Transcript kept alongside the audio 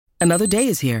Another day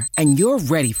is here, and you're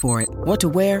ready for it. What to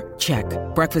wear? Check.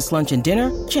 Breakfast, lunch, and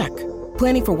dinner? Check.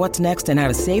 Planning for what's next and how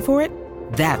to save for it?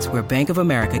 That's where Bank of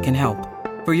America can help.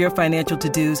 For your financial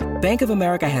to-dos, Bank of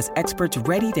America has experts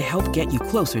ready to help get you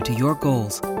closer to your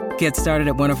goals. Get started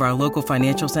at one of our local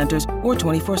financial centers or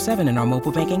 24/7 in our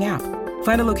mobile banking app.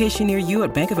 Find a location near you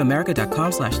at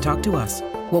bankofamerica.com/talktous.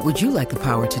 What would you like the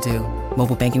power to do?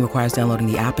 Mobile banking requires downloading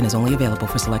the app and is only available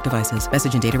for select devices.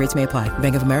 Message and data rates may apply.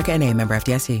 Bank of America N.A., member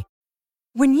FDIC.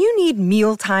 When you need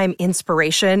mealtime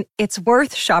inspiration, it's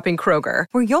worth shopping Kroger,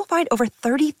 where you'll find over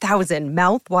 30,000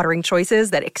 mouth-watering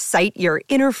choices that excite your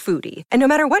inner foodie. And no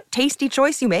matter what tasty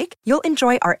choice you make, you'll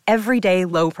enjoy our everyday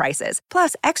low prices,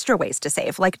 plus extra ways to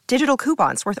save, like digital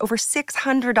coupons worth over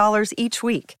 $600 each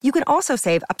week. You can also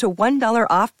save up to $1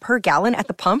 off per gallon at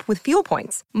the pump with fuel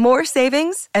points. More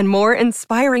savings and more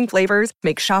inspiring flavors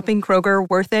make shopping Kroger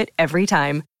worth it every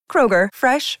time. Kroger,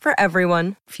 fresh for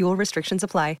everyone. Fuel restrictions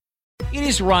apply. It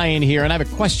is Ryan here, and I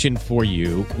have a question for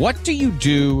you. What do you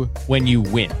do when you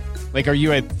win? Like, are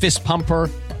you a fist pumper,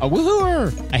 a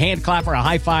woo-hooer, a hand clapper, a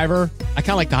high-fiver? I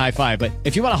kind of like the high-five, but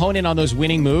if you want to hone in on those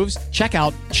winning moves, check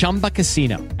out Chumba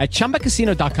Casino. At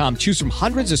ChumbaCasino.com, choose from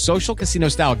hundreds of social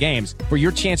casino-style games for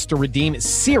your chance to redeem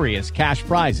serious cash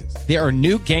prizes. There are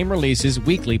new game releases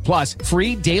weekly, plus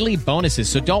free daily bonuses,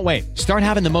 so don't wait. Start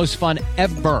having the most fun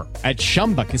ever at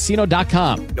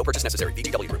ChumbaCasino.com. No purchase necessary.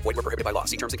 VGW Group. Void where prohibited by law.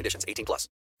 See terms and conditions. 18+.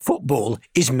 Football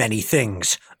is many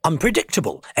things.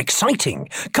 Unpredictable, exciting,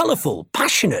 colourful,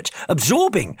 passionate,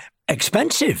 absorbing,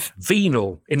 expensive.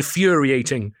 Venal,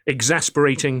 infuriating,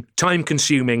 exasperating,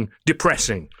 time-consuming,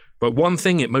 depressing. But one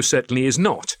thing it most certainly is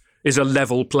not, is a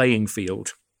level playing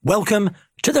field. Welcome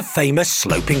to the famous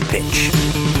sloping pitch.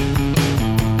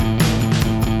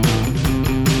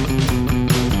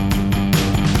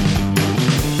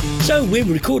 So we're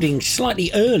recording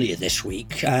slightly earlier this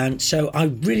week, and so I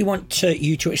really want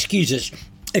you to excuse us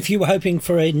if you were hoping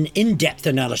for an in-depth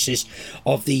analysis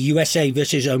of the USA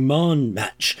versus Oman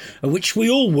match, which we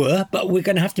all were, but we're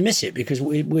going to have to miss it because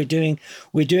we're doing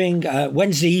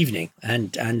Wednesday evening,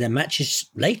 and the match is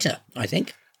later, I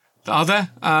think. Are there?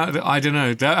 I don't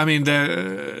know.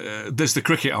 There's the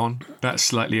cricket on. That's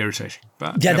slightly irritating.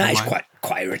 But yeah, that is quite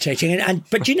irritating.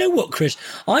 But do you know what, Chris?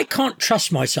 I can't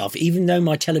trust myself, even though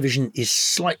my television is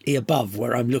slightly above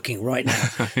where I'm looking right now,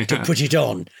 Yeah. to put it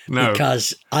on,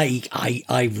 because I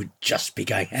would just be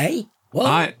going, hey.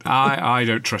 What? I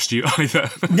don't trust you either.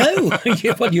 No,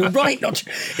 well, you're right. Not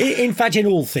in fact, in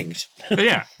all things. But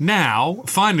yeah, now,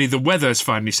 finally, the weather's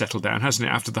finally settled down, hasn't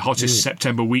it, after the hottest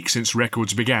September week since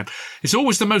records began. It's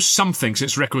always the most something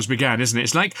since records began, isn't it?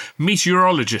 It's like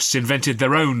meteorologists invented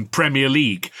their own Premier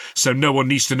League, so no one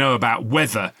needs to know about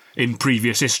weather in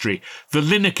previous history. The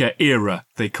Lineker era,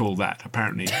 they call that,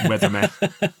 apparently, weathermen.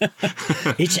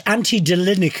 It's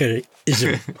anti-Linekerism.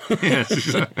 Yes,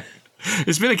 exactly.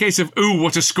 It's been a case of, ooh,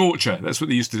 what a scorcher. That's what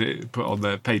they used to put on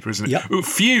the paper, isn't it? Yep. Ooh,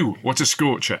 phew, what a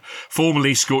scorcher.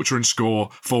 Formerly Scorcher and Score,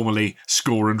 formerly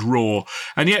Score and Roar.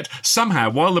 And yet,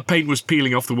 somehow, while the paint was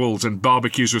peeling off the walls and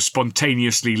barbecues were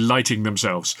spontaneously lighting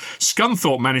themselves,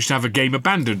 Scunthorpe managed to have a game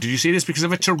abandoned. Did you see this? Because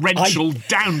of a torrential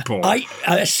downpour.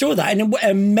 I saw that, and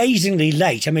amazingly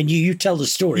late. I mean, you tell the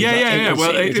story. Yeah.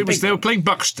 Well, it was they were playing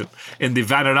Buxton in the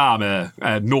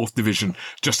Vanarama North Division.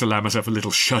 Just allow myself a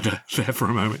little shudder there for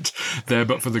a moment. There,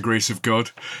 but for the grace of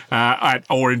God,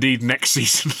 or indeed next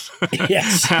season.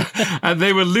 Yes. And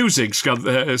they were losing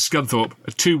Scunthorpe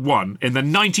 2-1 in the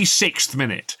 96th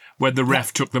minute when the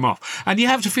ref took them off. And you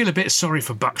have to feel a bit sorry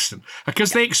for Buxton,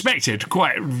 because they expected,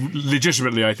 quite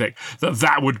legitimately, I think,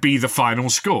 that would be the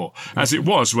final score, as it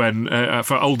was when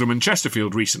for Oldham and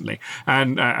Chesterfield recently.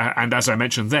 And as I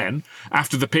mentioned then,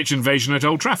 after the pitch invasion at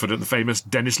Old Trafford at the famous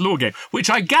Dennis Law game, which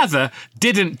I gather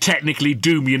didn't technically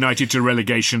doom United to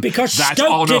relegation. Because that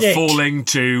Stoke honour did it. falling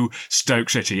to Stoke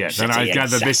City, yes. And I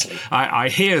gather exactly. I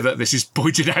hear that this is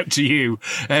pointed out to you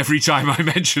every time I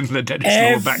mention the Dennis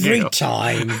Law back Every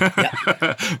time.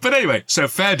 Yeah. But anyway, so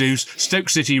fair dues. Stoke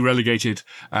City relegated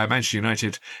Manchester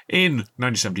United in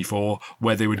 1974,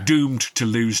 where they were doomed to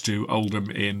lose to Oldham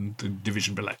in the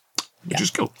division below. Which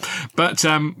is cool. But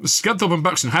Scunthorpe and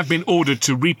Buxton have been ordered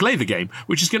to replay the game,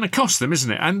 which is going to cost them,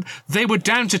 isn't it? And they were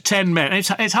down to 10 men.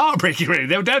 It's heartbreaking, really.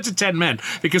 They were down to 10 men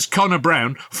because Connor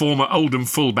Brown, former Oldham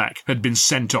fullback, had been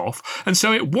sent off. And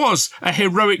so it was a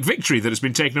heroic victory that has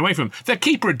been taken away from them. Their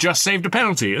keeper had just saved a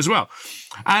penalty as well.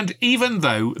 And even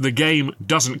though the game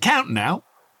doesn't count now,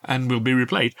 and will be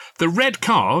replayed, the red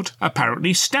card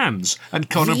apparently stands, and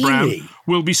Connor Brown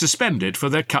will be suspended for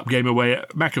their cup game away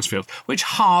at Macclesfield, which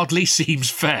hardly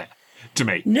seems fair to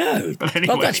me. No, but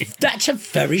anyway. Well, that's a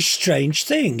very strange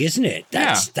thing, isn't it?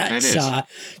 That's it is.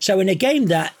 so in a game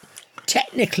that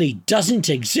technically doesn't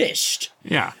exist.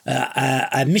 Yeah.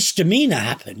 A misdemeanor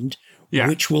happened,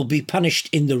 which will be punished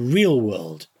in the real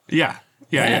world. Yeah.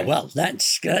 Well,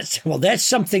 that's there's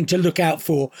something to look out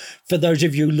for those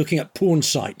of you looking at porn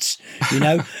sites. You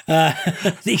know,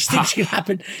 these things can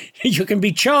happen. You can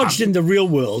be charged in the real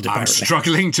world. Apparently. I'm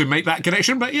struggling to make that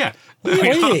connection, but yeah.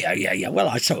 Yeah.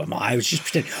 Well, so am I. I was just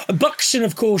pretending. Buxton,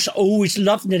 of course, always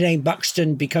loved the name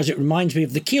Buxton because it reminds me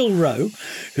of the Keel Row,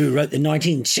 who wrote the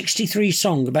 1963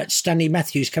 song about Stanley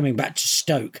Matthews coming back to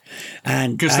Stoke,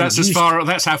 and because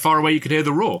that's how far away you could hear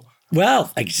the roar.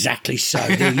 Well, exactly so.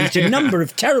 They used a number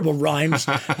of terrible rhymes,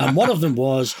 and one of them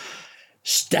was,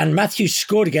 Stan Matthews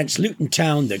scored against Luton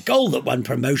Town, the goal that won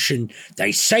promotion.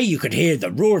 They say you could hear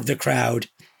the roar of the crowd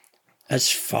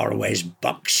as far away as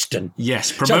Buxton.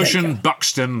 Yes, promotion, so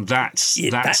Buxton, that's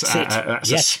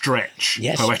a stretch,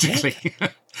 poetically. Yeah.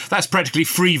 That's practically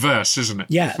free verse, isn't it?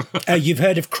 Yeah. You've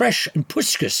heard of Cresce and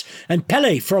Puskas and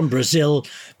Pele from Brazil,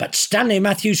 but Stanley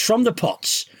Matthews from the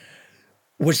Pots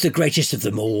was the greatest of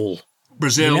them all.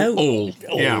 Brazil, you know? all.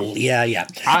 Yeah.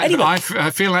 Anyway. I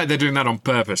feel like they're doing that on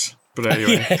purpose. But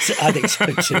anyway. Yes, I think so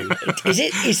too.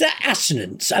 Is that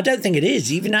assonance? I don't think it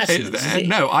is, even assonance.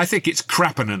 No, I think it's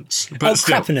crappinance. But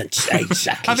crappinance,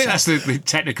 exactly. I think that's the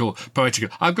technical, poetical.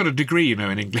 I've got a degree, in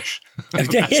English. And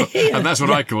that's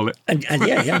what I call it. And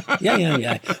yeah.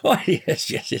 Oh,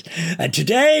 yes. And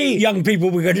today, young people,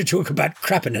 we're going to talk about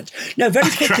crappinance. No,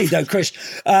 very quickly though, Chris,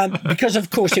 because of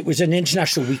course it was an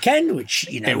international weekend, which,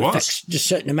 affects a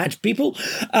certain amount of people.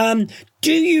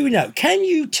 Do you know, can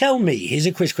you tell me, here's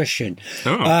a quiz question,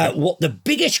 what the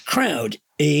biggest crowd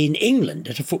in England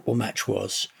at a football match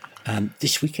was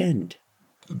this weekend?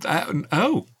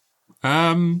 No.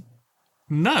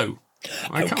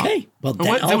 I can't. Okay. Well,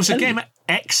 then there was a game at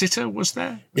Exeter, was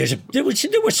there? There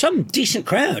were some decent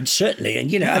crowds, certainly,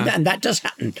 and and that does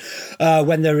happen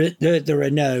when there are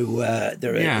no.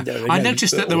 I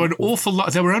noticed that there were an awful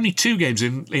lot. There were only 2 games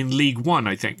in League One,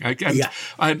 I think.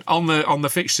 And on the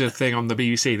fixture thing on the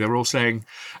BBC, they were all saying,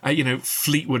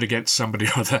 Fleetwood against somebody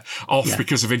or other off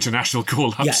because of international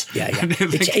call-ups. Yeah.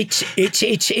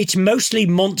 It's mostly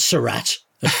Montserrat,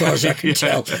 as far as I can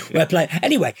tell. We're playing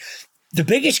anyway. The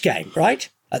biggest game, right,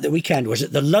 at the weekend was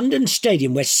at the London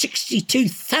Stadium, where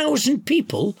 62,000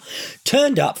 people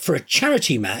turned up for a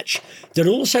charity match that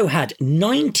also had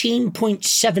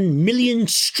 19.7 million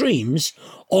streams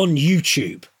on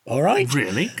YouTube. All right?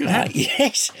 Really? Good.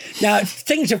 Yes. Now,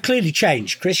 things have clearly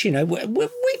changed, Chris. We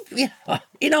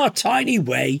in our tiny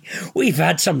way, we've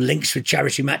had some links with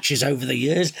charity matches over the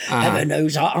years. Heaven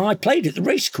knows, I played at the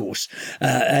racecourse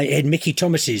in Mickey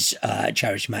Thomas's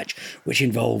charity match, which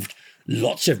involved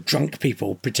lots of drunk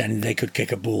people pretending they could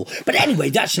kick a ball. But anyway,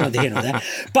 that's neither here nor there.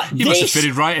 But you must have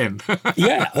fitted right in.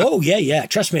 Yeah. Oh, yeah.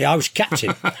 Trust me, I was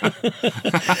captain. But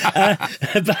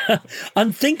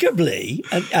unthinkably,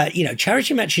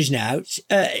 charity matches now,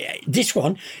 this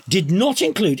one did not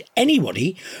include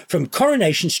anybody from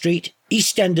Coronation Street,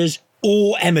 EastEnders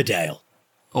or Emmerdale.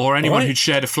 Or anyone who'd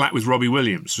shared a flat with Robbie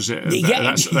Williams, was it?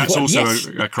 That's also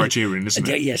a criterion, isn't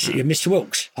it? Yes, Mr.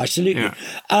 Wilkes, absolutely.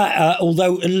 Yeah.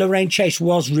 Although Lorraine Chase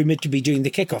was rumoured to be doing the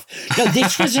kickoff. No,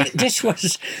 this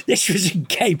was a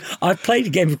game. I played a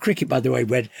game of cricket, by the way,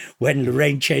 when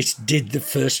Lorraine Chase did the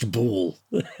first ball.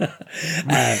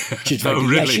 Which is very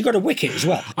really? Yeah, she got a wicket as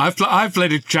well. I've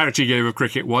played a charity game of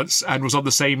cricket once and was on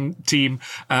the same team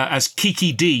as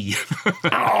Kiki D.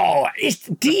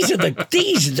 These are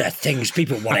the things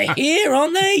people want to hear,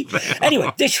 aren't they?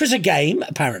 Anyway, this was a game,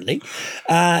 apparently,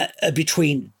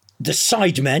 between the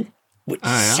Sidemen, which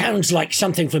sounds like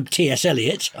something from T.S.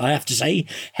 Eliot, I have to say,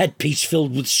 headpiece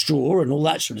filled with straw and all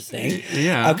that sort of thing.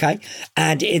 Yeah. Okay.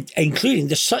 And including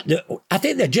I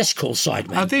think they're just called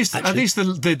Sidemen. Are these the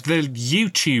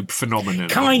YouTube phenomenon?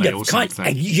 Kind of.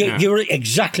 You're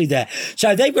exactly there.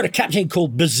 So they've got a captain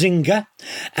called Bazinga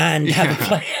and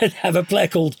have a player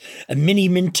called Mini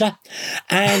Minter.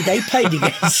 And they played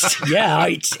against,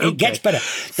 it gets better.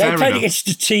 They played against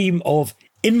a team of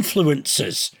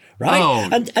influencers. Right,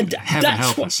 and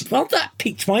that's that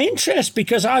piqued my interest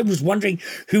because I was wondering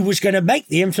who was going to make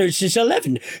the Influencers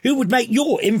 11. Who would make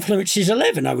your Influencers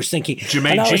 11? I was thinking,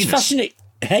 Jermaine and I was Genus. Fascinated.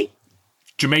 Hey,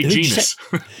 Jermaine Genus.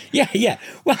 Yeah.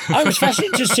 Well, I was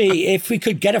fascinated to see if we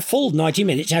could get a full 90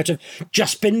 minutes out of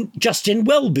Justin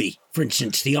Welby, for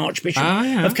instance, the Archbishop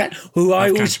of Canterbury, who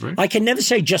I can never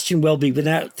say Justin Welby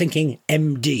without thinking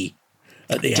MD.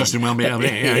 at the end. Justin Welby, The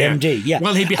MD, yeah.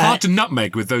 Well, he'd be hard to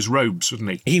nutmeg with those robes, wouldn't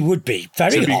he? He would be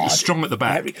very He'd hard, be strong at the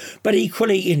back. but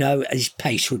equally, his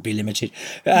pace would be limited.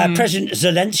 President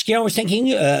Zelensky, I was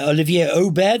thinking, Olivier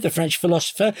Aubert, the French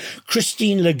philosopher,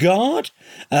 Christine Lagarde,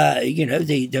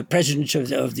 the president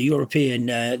of the European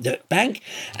Bank,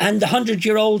 and the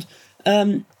 100-year-old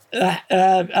Henry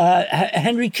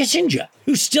Kissinger,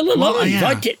 who's still alive. Who'd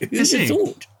have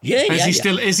thought?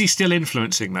 Is he still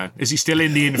influencing though? Is he still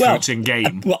in the influencing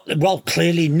game? Well,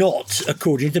 clearly not,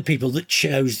 according to the people that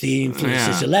chose the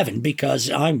Influencers 11,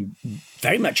 because I'm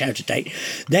very much out of date.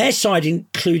 Their side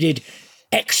included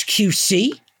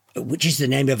XQC, which is the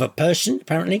name of a person,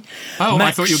 apparently. Oh,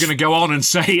 I thought you were going to go on and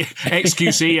say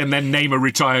XQC and then name a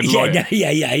retired lawyer.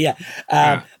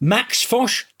 Max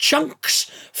Foch, Chunks,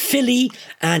 Philly,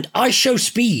 and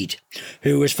Speed,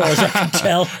 who, as far as I can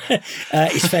tell,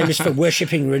 is famous for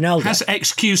worshipping Ronaldo. Has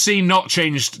XQC not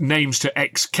changed names to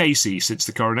XKC since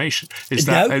the coronation?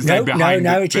 No, it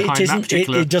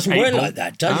doesn't work like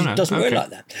that. It doesn't work like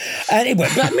that. Anyway,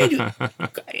 but I mean,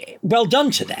 well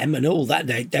done to them and all that.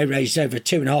 They raised over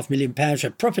 £2.5 million for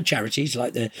proper charities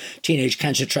like the Teenage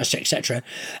Cancer Trust, etc.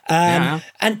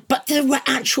 But there were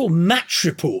actual match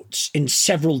reports in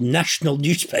several national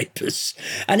newspapers,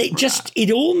 and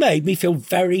it all made me feel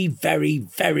very, very,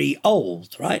 very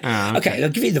old, right? Okay, I'll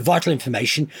give you the vital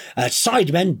information.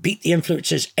 Sidemen beat the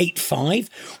Influencers 8-5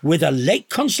 with a late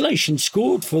consolation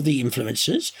scored for the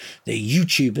Influencers, the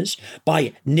YouTubers,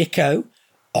 by Nico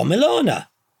Omilana.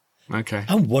 Okay.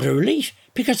 And what a relief,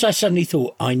 because I suddenly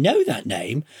thought, I know that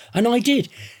name, and I did.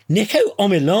 Nico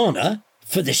Omilana,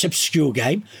 for this obscure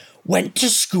game, went to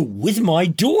school with my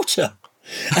daughter.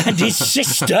 And his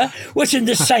sister was in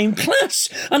the same class,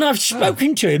 and I've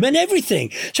spoken to him and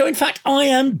everything. So, in fact, I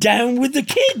am down with the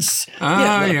kids.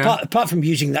 Apart from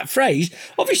using that phrase,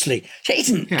 obviously. So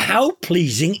how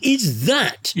pleasing is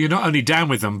that? You're not only down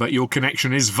with them, but your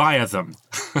connection is via them.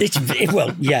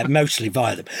 Mostly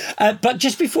via them. But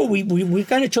just before we're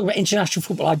going to talk about international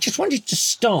football, I just wanted to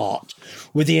start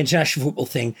with the international football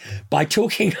thing by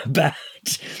talking about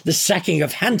the sacking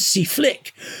of Hansi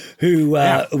Flick, who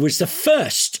was the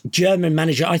first German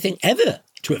manager, I think, ever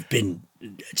to have been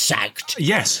sacked.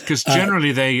 Yes, because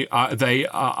generally they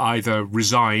either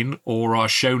resign or are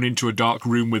shown into a dark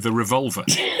room with a revolver.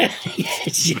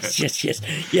 Yes.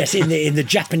 In the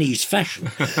Japanese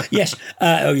fashion. Yes,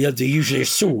 they're usually a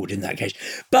sword in that case.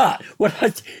 But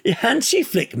Hansi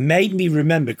Flick made me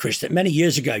remember, Chris, that many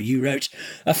years ago you wrote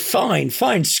a fine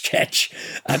sketch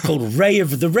called Ray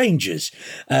of the Rangers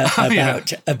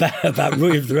about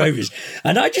Roy of the Rovers,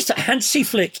 and I just thought Hansi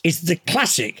Flick is the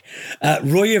classic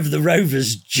Roy of the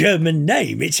Rovers German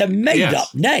name. It's a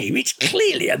made-up name. It's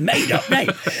clearly a made-up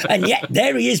name, and yet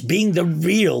there he is, being the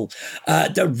real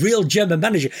German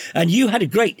manager. And you had a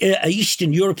great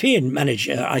Eastern European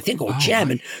manager, I think, or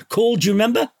chairman called. Do you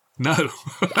remember? No.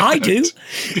 I do.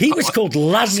 He was called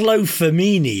Laszlo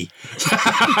Firmini.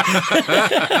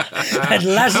 And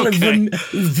Laszlo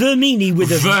Vermini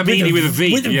with a V.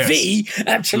 With a V,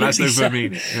 absolutely. Laszlo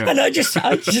Vermini. Yeah. And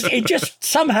it just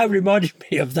somehow reminded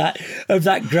me of that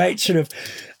great sort of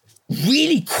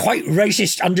really quite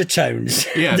racist undertones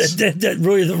that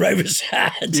Roy of the Rovers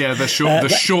had. Yeah, the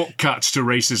shortcuts to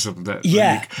racism that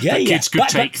kids could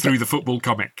take through the football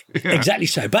comic. Yeah. Exactly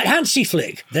so. But Hansi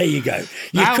Flick, there you go.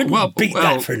 You couldn't beat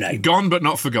that for a name. Gone but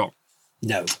not forgot.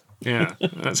 No. Yeah,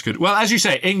 that's good. Well, as you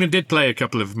say, England did play a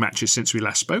couple of matches since we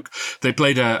last spoke. They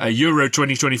played a Euro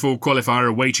 2024 qualifier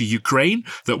away to Ukraine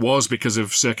that was, because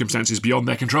of circumstances beyond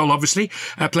their control, obviously,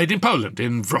 played in Poland,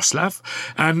 in Wrocław.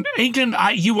 And England,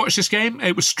 you watched this game?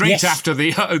 It was straight after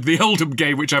the Oldham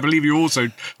game, which I believe you also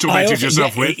tormented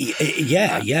yourself with.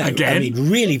 Yeah. Again. I mean,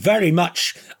 really very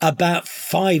much about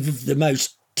 5 of the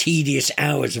most tedious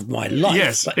hours of my life.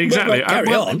 Yes, but exactly.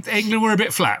 Carry on. England were a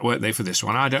bit flat, weren't they, for this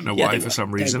one? I don't know why, for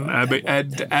some reason.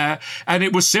 And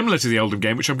it was similar to the Oldham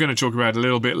game, which I'm going to talk about a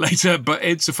little bit later, but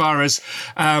insofar as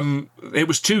it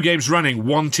was 2 games running,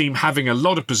 one team having a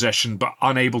lot of possession but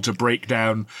unable to break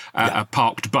down a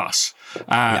parked bus.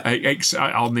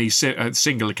 On the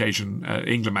single occasion,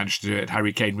 England managed to do it.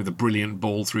 Harry Kane with a brilliant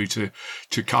ball through to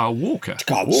Kyle Walker.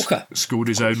 Scored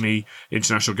his only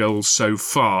international goals so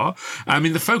far. I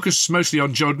mean, the focus was mostly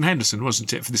on Jordan Henderson,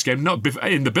 wasn't it, for this game? Not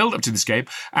in the build-up to this game,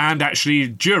 and actually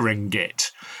during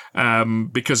it.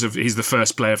 Because he's the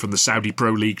first player from the Saudi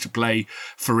Pro League to play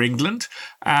for England.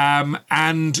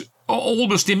 And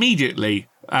almost immediately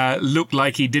looked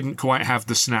like he didn't quite have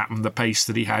the snap and the pace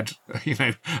that he had,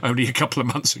 only a couple of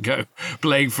months ago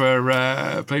playing for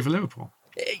Liverpool.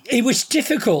 It was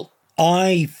difficult,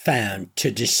 I found, to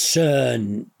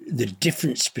discern the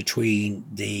difference between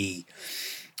the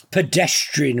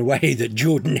pedestrian way that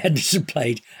Jordan Henderson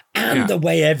played and the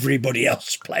way everybody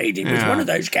else played. It was one of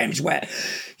those games where,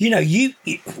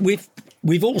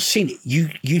 we've all seen it.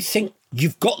 You think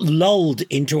you've got lulled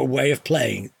into a way of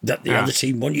playing that the other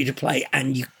team want you to play,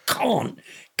 and you can't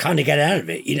kind of get out of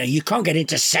it. You can't get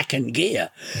into second gear.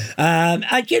 But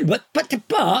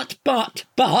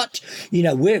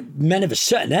we're men of a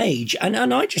certain age,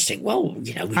 and I just think, well,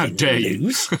 we didn't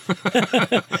lose.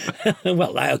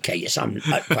 Well, okay, yes, I'm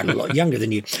quite a lot younger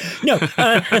than you. No,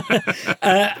 but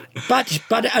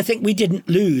I think we didn't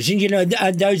lose,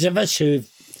 and those of us who've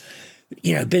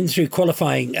been through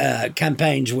qualifying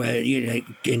campaigns where,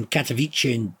 in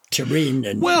Katowice and Turin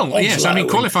and yes, Oslo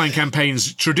qualifying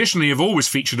campaigns traditionally have always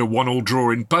featured a 1-1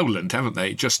 draw in Poland, haven't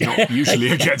they? Just not usually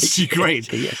against Ukraine.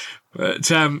 Yes. But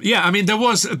there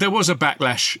was a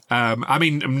backlash.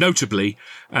 Notably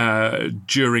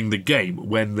during the game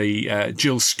when the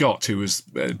Jill Scott, who was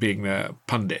being the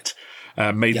pundit,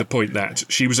 made the point that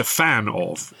she was a fan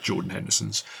of Jordan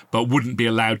Henderson's, but wouldn't be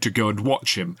allowed to go and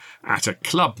watch him at a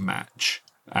club match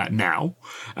now,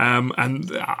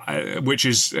 which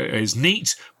is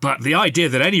neat. But the idea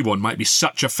that anyone might be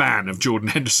such a fan of Jordan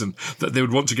Henderson that they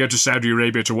would want to go to Saudi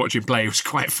Arabia to watch him play was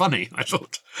quite funny, I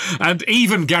thought. And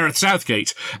even Gareth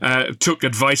Southgate took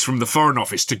advice from the Foreign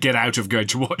Office to get out of going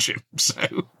to watch him.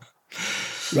 So,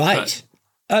 right.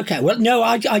 Okay, well, no,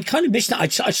 I kind of missed that.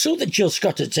 I saw that Jill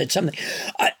Scott had said something.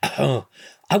 I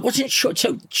wasn't sure.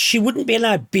 So she wouldn't be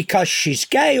allowed because she's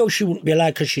gay, or she wouldn't be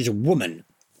allowed because she's a woman?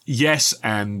 Yes,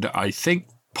 and I think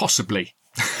possibly.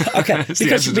 Okay,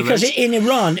 because in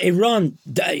Iran, I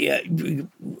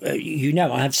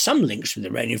have some links with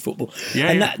Iranian football,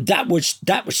 that was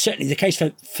certainly the case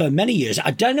for many years.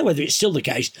 I don't know whether it's still the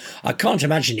case. I can't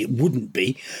imagine it wouldn't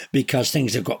be, because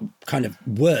things have got kind of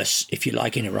worse, if you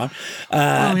like, in Iran.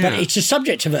 But it's a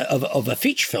subject of a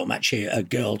feature film, actually, a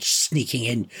girl sneaking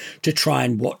in to try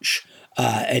and watch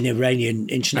an Iranian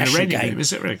international game.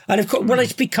 Is it really? And of course, well,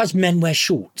 it's because men wear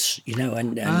shorts,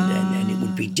 and it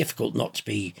would be difficult not to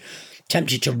be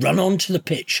tempted to run onto the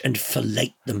pitch and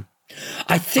fillet them.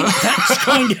 I think that's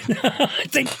I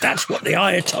think that's what the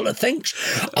Ayatollah thinks.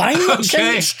 I'm not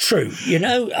saying it's true,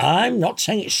 I'm not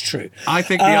saying it's true. I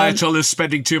think the Ayatollah is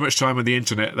spending too much time on the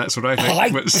internet. That's what I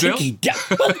think. But still,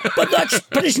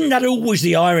 but isn't that always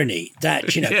the irony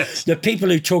that yes. the people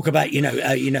who talk about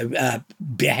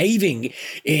behaving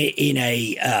in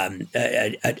a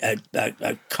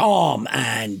calm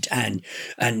and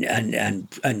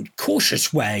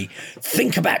cautious way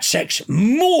think about sex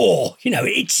more?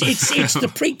 It's the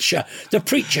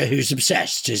preacher who's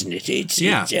obsessed, isn't it? They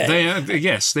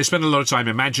spend a lot of time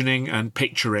imagining and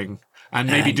picturing and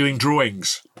maybe doing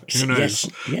drawings. Who knows?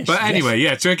 Yes, but anyway,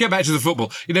 to get back to the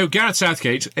football, Gareth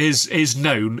Southgate is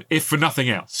known, if for nothing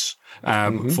else,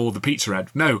 for the pizza ad.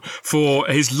 No, for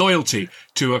his loyalty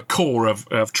to a core of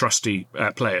trusty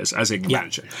players as England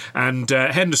manager. And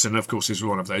Henderson, of course, is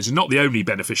one of those, and not the only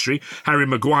beneficiary. Harry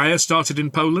Maguire started in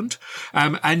Poland.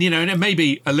 And it may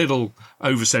be a little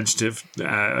oversensitive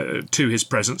to his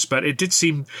presence, but he did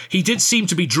seem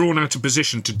to be drawn out of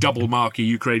position to double mark a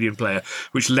Ukrainian player,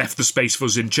 which left the space for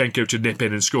Zinchenko to nip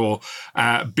in and score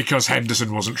because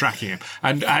Henderson wasn't tracking him.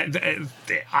 And I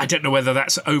don't know whether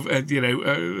that's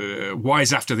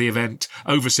wise after the event,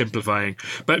 oversimplifying.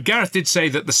 But Gareth did say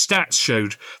that the stats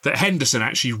showed that Henderson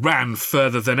actually ran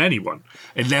further than anyone,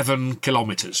 11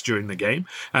 kilometres during the game,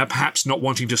 perhaps not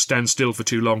wanting to stand still for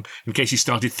too long in case he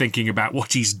started thinking about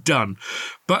what he's done.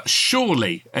 But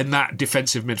surely in that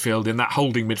defensive midfield, in that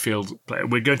holding midfield player,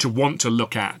 we're going to want to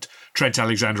look at Trent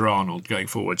Alexander-Arnold going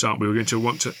forwards, aren't we? We're going to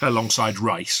want to, alongside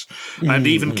Rice, and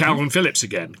even Calvin Phillips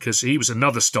again, because he was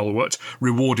another stalwart,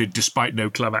 rewarded despite no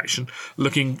club action,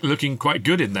 looking quite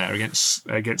good in there against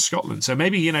Scotland. So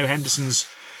maybe Henderson's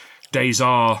days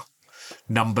are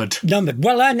numbered.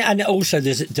 Well, and also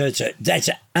there's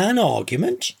an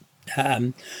argument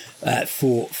for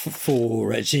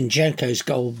Zinchenko's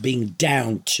goal being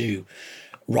down to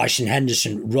Rice and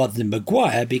Henderson rather than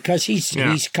Maguire, because he's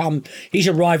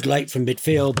arrived late from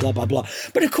midfield, blah blah blah.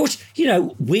 But of course,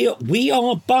 we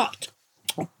are but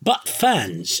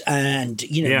fans, and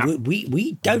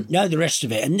we don't know the rest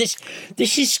of it. And this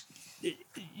is,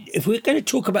 if we're going to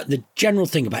talk about the general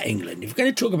thing about England, if we're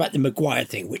going to talk about the Maguire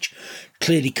thing, which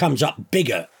clearly comes up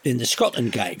bigger in the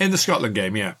Scotland game. In the Scotland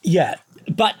game, yeah. Yeah.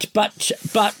 But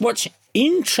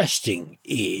interesting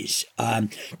is to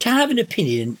have an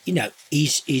opinion,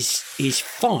 is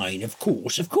fine, of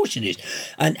course it is,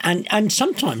 and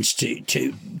sometimes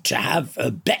to have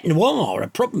a bête noire, a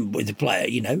problem with the player,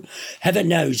 heaven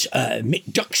knows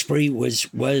Mick Duxbury was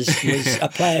a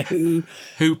player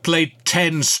who played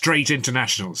 10 straight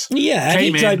internationals. Yeah,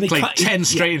 came in, played 10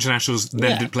 straight internationals,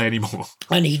 then didn't play anymore,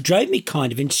 and he drove me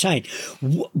kind of insane.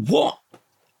 What?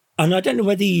 And I don't know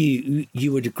whether you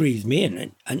would agree with me,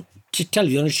 and to tell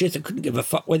you the honest truth, I couldn't give a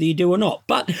fuck whether you do or not.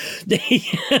 But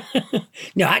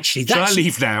no, actually, that's... Shall I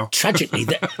leave now? Tragically,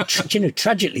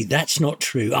 tragically, that's not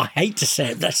true. I hate to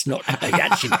say it, that's not... I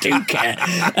actually do care.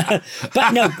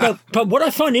 But what I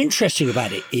find interesting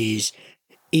about it is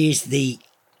the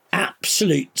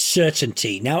absolute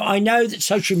certainty. Now, I know that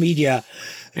social media...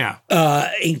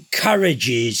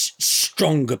 encourages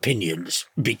strong opinions,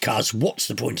 because what's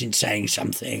the point in saying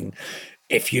something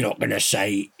if you're not going to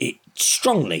say it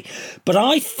strongly? But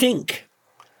I think,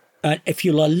 if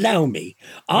you'll allow me,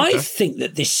 I think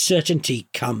that this certainty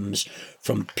comes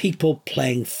from people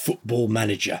playing Football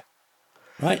Manager.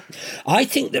 Right? I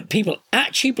think that people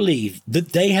actually believe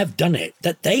that they have done it,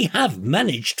 that they have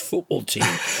managed football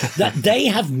teams, that they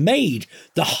have made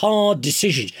the hard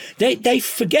decisions. They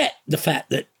forget the fact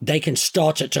that they can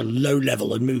start at a low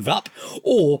level and move up,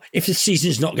 or if the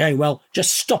season's not going well,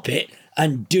 just stop it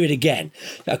and do it again.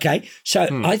 Okay? So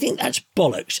I think that's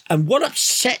bollocks. And what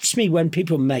upsets me when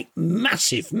people make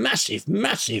massive, massive,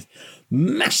 massive,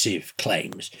 massive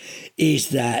claims is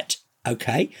that,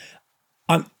 okay,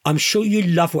 I'm sure you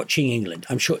love watching England.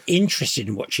 I'm sure interested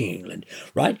in watching England,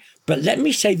 right? But let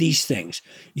me say these things.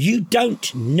 You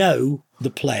don't know the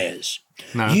players.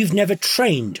 No. You've never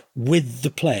trained with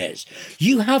the players.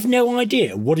 You have no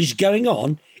idea what is going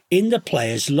on in the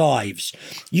players' lives.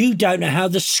 You don't know how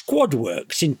the squad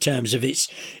works in terms of its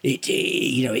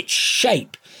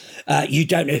shape. You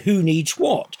don't know who needs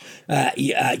what.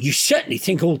 You certainly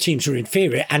think all teams are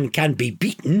inferior and can be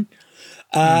beaten.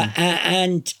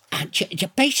 And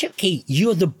basically,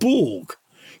 you're the Borg.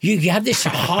 You have this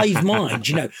hive mind,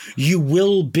 you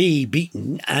will be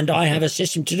beaten, and I have a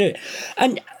system to do it.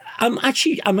 And I'm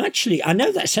actually, I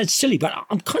know that sounds silly, but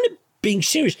I'm kind of being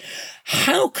serious.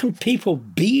 How can people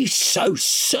be so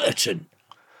certain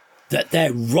that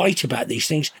they're right about these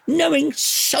things, knowing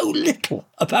so little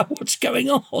about what's going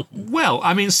on? Well,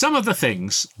 I mean, some of the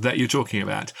things that you're talking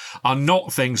about are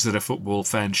not things that a football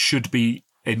fan should be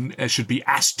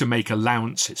asked to make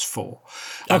allowances for.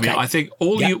 I mean, I think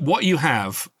what you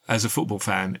have as a football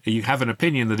fan, you have an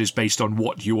opinion that is based on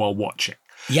what you are watching.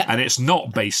 Yeah. And it's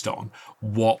not based on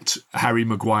what Harry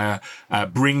Maguire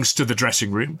brings to the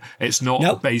dressing room. It's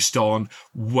not based on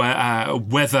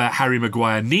whether Harry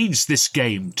Maguire needs this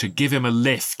game to give him a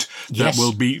lift that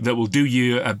will do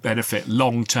you a benefit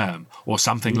long term or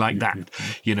something like that,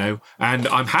 And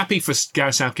I'm happy for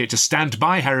Gareth Southgate to stand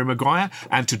by Harry Maguire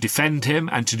and to defend him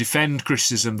and to defend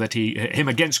criticism him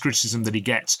against criticism that he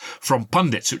gets from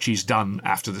pundits, which he's done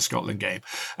after the Scotland game.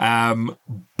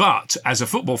 But as a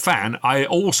football fan, I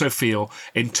also feel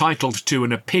entitled to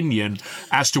an opinion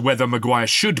as to whether Maguire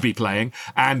should be playing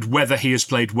and whether he has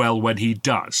played well when he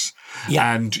does.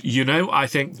 Yeah. And I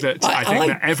think that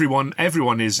everyone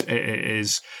is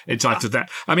entitled to that.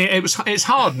 I mean, it's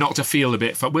hard not to feel a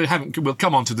bit. We'll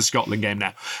come on to the Scotland game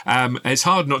now. It's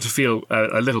hard not to feel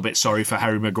a little bit sorry for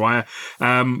Harry Maguire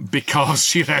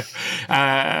because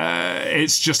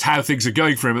it's just how things are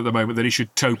going for him at the moment that he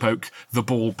should toe poke the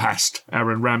ball past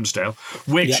Aaron Ramsdale.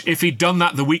 Which, if he'd done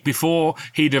that the week before,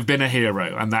 he'd have been a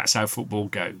hero, and that's how football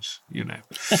goes.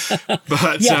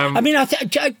 But I mean,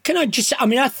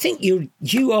 I think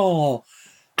you are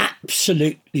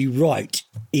absolutely right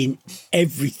in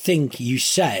everything you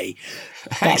say.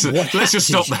 Excellent. Let's just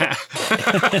stop there.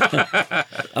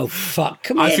 Oh, fuck.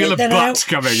 I feel a butt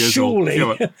coming as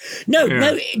well. No.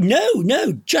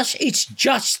 It's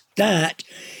just that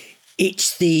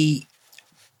it's the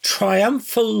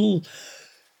triumphal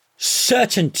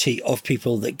certainty of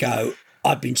people that go,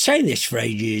 I've been saying this for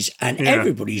ages and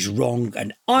everybody's wrong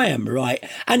and I am right.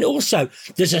 And also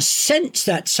there's a sense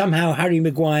that somehow Harry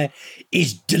Maguire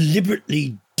is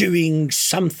deliberately doing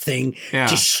something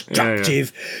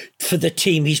destructive for the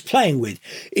team he's playing with.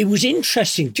 It was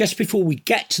interesting just before we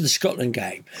get to the Scotland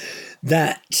game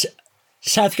that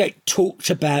Southgate talked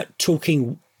about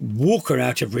talking Walker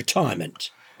out of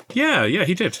retirement. Yeah,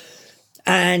 he did.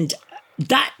 And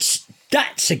that's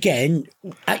again,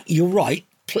 you're right.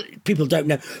 People don't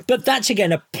know, but that's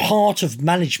again a part of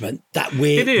management that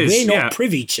we're not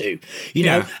privy to, you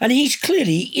know. And he's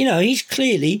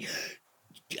clearly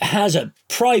has a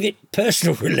private,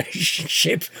 personal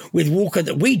relationship with Walker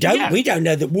that we don't. Yeah. We don't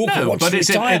know that Walker wants to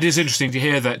retire. It is interesting to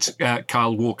hear that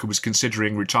Kyle Walker was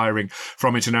considering retiring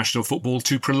from international football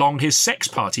to prolong his sex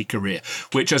party career,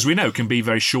 which, as we know, can be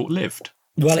very short-lived.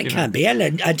 Well, it can be,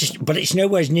 but it's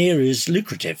nowhere near as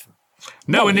lucrative.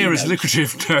 Nowhere near as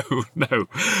lucrative, no.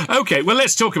 OK, well,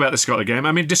 let's talk about the Scotland game.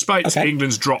 I mean, despite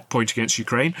England's drop point against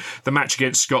Ukraine, the match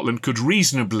against Scotland could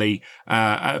reasonably,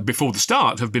 before the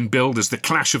start, have been billed as the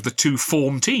clash of the two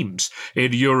form teams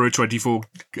in Euro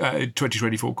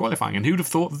 2024 qualifying. And who'd have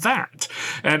thought that?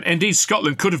 And indeed,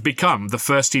 Scotland could have become the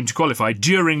first team to qualify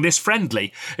during this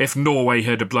friendly if Norway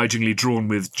had obligingly drawn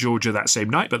with Georgia that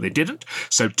same night, but they didn't.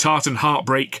 So tartan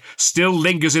heartbreak still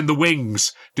lingers in the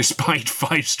wings, despite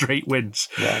 5 straight wins.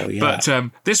 Well, yeah.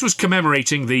 But this was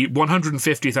commemorating the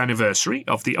 150th anniversary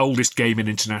of the oldest game in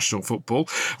international football,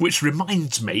 which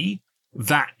reminds me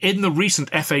that in the recent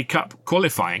FA Cup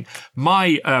qualifying,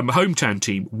 my hometown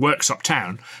team, Worksop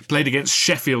Town, played against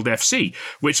Sheffield FC,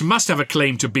 which must have a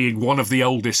claim to being one of the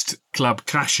oldest club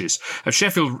clashes.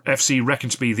 Sheffield FC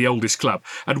reckoned to be the oldest club,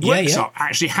 and Worksop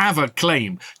actually have a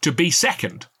claim to be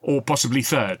second or possibly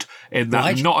third in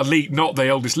that, not the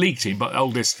oldest league team, but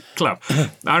oldest club.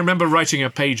 I remember writing a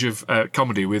page of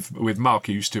comedy with Mark,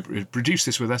 who used to produce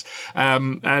this with us,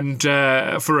 and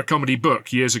for a comedy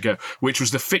book years ago, which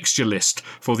was the fixture list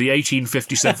for the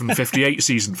 1857-58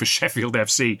 season for Sheffield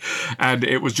FC, and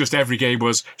it was just every game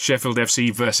was Sheffield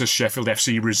FC versus Sheffield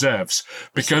FC reserves,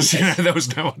 because there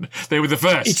was no one. They were the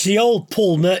first. It's the old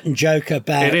Paul Merton joke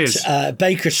about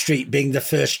Baker Street being the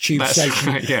first tube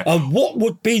station. Right, yeah. And what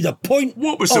would be the point?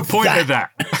 What was the point of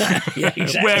that? Yeah,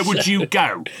 exactly. Where would you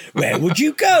go? Where would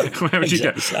you go? Where would you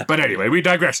go? But anyway, we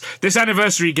digress. This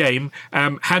anniversary game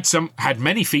had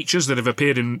many features that have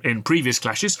appeared in previous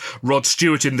clashes. Rod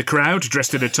Stewart in the crowd,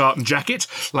 dressed in a tartan jacket,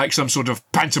 like some sort of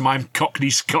pantomime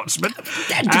Cockney Scotsman.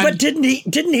 But didn't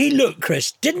he look,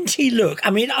 Chris? Didn't he look?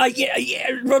 I mean,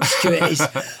 Rod Stewart is.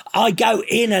 I go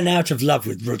in and out of love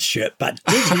with Rod Stewart, but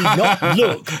did he not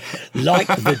look like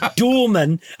the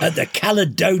doorman at the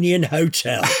Caledonian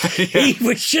Hotel? He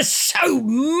was just so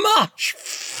much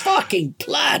fucking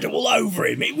plaid all over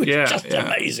him. It was just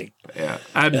amazing. Yeah,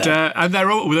 and there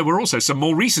were also some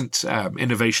more recent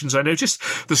innovations. I noticed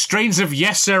the strains of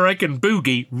Yes Eric and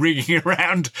Boogie ringing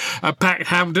around Packed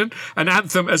Hampden, an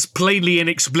anthem as plainly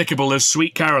inexplicable as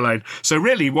Sweet Caroline. So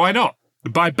really, why not?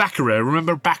 By Baccara.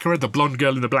 Remember Baccara, the blonde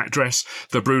girl in the black dress,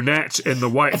 the brunette in the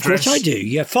white dress? Of course I do.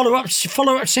 Yeah, follow up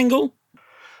single.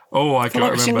 Oh, I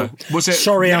can't remember. Was it?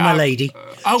 Sorry, I'm a lady.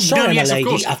 Sorry, I'm a lady. Of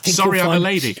course. I think Sorry, I'm a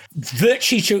lady.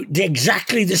 Virtually to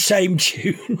exactly the same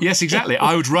tune. Yes, exactly.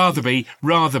 I would rather be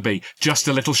just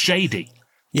a little shady.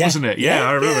 Yeah. Wasn't it? Yeah,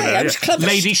 I remember that. It was clever.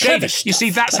 Lady Shady. You see,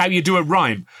 that's how you do a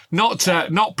rhyme. Not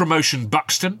promotion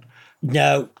Buxton.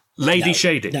 No. Lady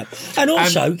Shady. No. And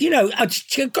also,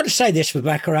 I've got to say this with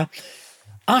Baccara.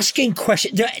 Asking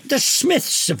questions, the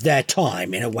Smiths of their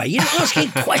time, in a way,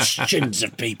 asking questions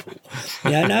of people.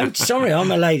 Sorry,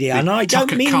 I'm a lady, and I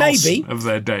don't mean maybe. Of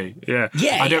their day,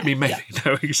 I don't mean maybe,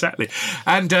 no, exactly.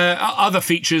 And other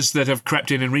features that have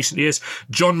crept in recent years,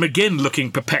 John McGinn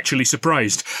looking perpetually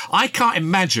surprised. I can't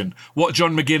imagine what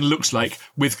John McGinn looks like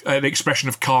with an expression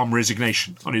of calm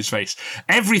resignation on his face.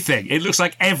 It looks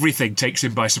like everything takes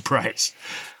him by surprise.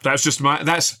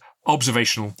 That's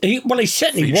observational. He's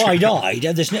certainly wide-eyed.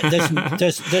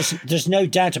 There's no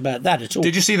doubt about that at all.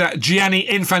 Did you see that Gianni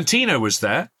Infantino was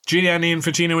there?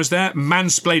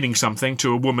 Mansplaining something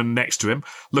to a woman next to him,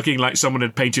 looking like someone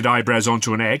had painted eyebrows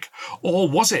onto an egg. Or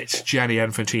was it Gianni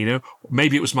Infantino?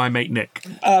 Maybe it was my mate Nick.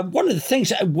 One of the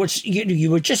things was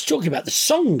you were just talking about the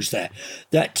songs there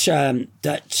that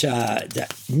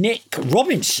Nick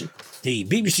Robinson, the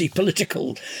BBC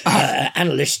political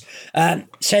analyst,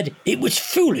 said it was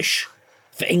foolish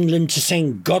for England to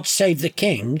sing God Save the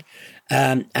King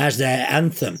as their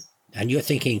anthem. And you're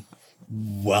thinking,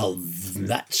 well,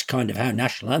 that's kind of how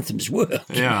national anthems work.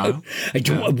 Yeah.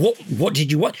 What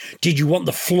did you want? Did you want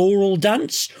the floral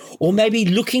dance? Or maybe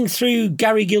looking through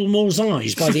Gary Gilmore's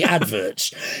eyes by the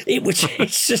adverts?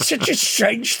 It's such a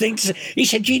strange thing to say. He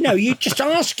said, you're just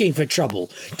asking for trouble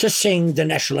to sing the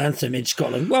national anthem in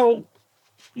Scotland. Well,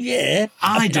 yeah.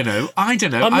 I don't know. I'm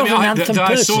not an anthem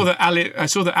person. I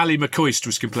saw that Ali McCoist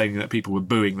was complaining that people were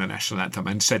booing the national anthem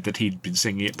and said that he'd been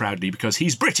singing it proudly because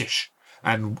he's British.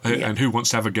 And who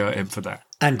wants to have a go at him for that?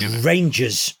 And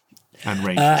Rangers. And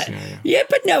Rangers, yeah,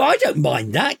 but no, I don't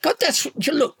mind that. God,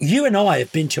 look, you and I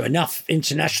have been to enough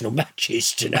international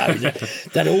matches to know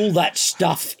that all that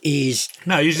stuff is...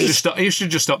 No, you should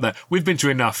just stop there. We've been to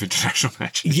enough international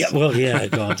matches. Yeah, well, yeah,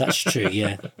 God, that's true,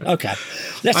 yeah. Okay,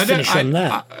 let's finish on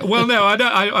that.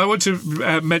 I want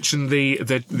to mention the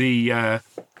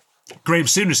Graham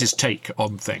Souness's take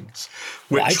on things,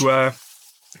 which were...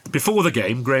 Before the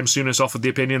game, Graham Souness offered the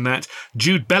opinion that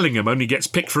Jude Bellingham only gets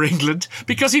picked for England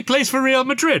because he plays for Real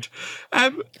Madrid.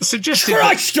 Suggested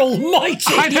Christ almighty!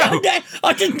 I know.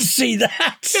 I didn't see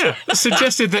that. Yeah,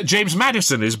 suggested that James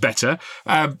Maddison is better,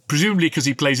 presumably because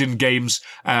he plays in games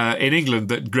in England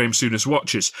that Graham Souness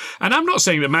watches. And I'm not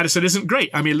saying that Maddison isn't great.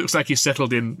 I mean, it looks like he's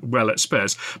settled in well at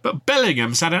Spurs. But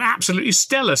Bellingham's had an absolutely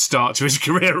stellar start to his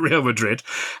career at Real Madrid.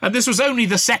 And this was only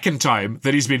the second time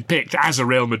that he's been picked as a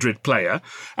Real Madrid player.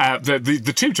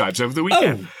 The two times over the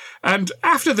weekend. And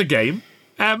after the game,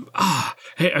 Graham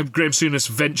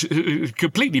Souness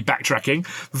completely backtracking,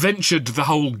 ventured the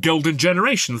whole golden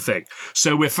generation thing.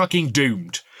 So we're fucking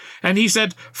doomed. And he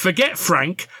said, forget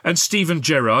Frank and Steven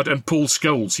Gerrard and Paul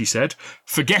Scholes, he said,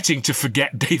 forgetting to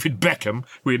forget David Beckham,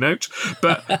 we note,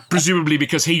 but presumably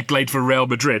because he played for Real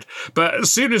Madrid. But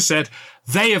Souness said,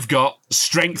 they have got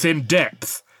strength in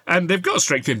depth. And they've got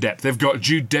strength in depth. They've got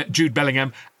Jude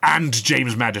Bellingham and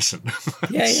James Maddison.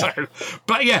 Yeah.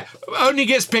 But yeah, only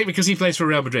gets picked because he plays for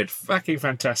Real Madrid. Fucking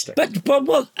fantastic. But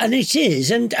well, and it is,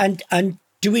 and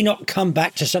do we not come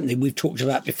back to something we've talked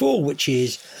about before, which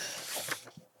is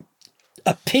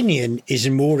opinion is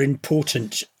more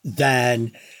important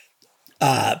than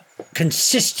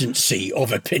consistency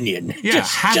of opinion. Yeah,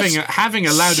 having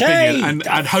a loud opinion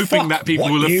and hoping that people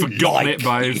will have forgotten it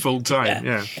by full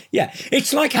time. Yeah.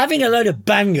 It's like having a load of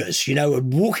bangers,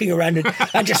 and walking around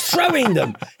and just throwing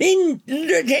them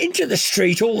into the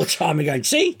street all the time and going,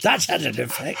 see, that's had an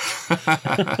effect.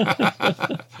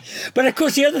 But of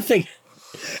course, the other thing.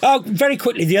 Very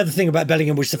quickly, the other thing about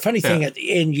Bellingham was the funny thing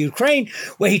in Ukraine,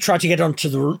 where he tried to get onto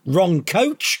the wrong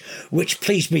coach, which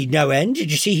pleased me no end.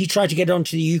 Did you see he tried to get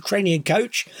onto the Ukrainian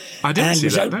coach? I didn't see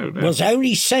that, no. Was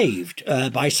only saved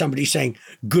by somebody saying,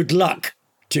 good luck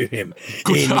to him.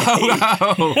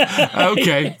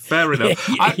 Okay, fair enough.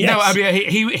 Yes. No, I mean,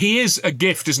 he is a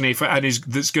gift, isn't he?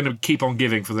 That's going to keep on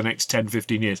giving for the next 10,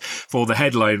 15 years for the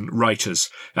headline writers.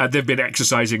 They've been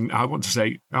exercising, I want to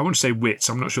say wits.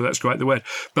 I'm not sure that's quite the word,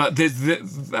 but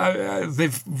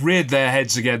they've reared their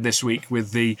heads again this week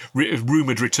with the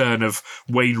rumoured return of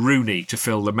Wayne Rooney to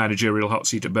fill the managerial hot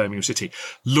seat at Birmingham City.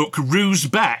 Look, Roo's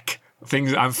back.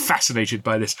 I'm fascinated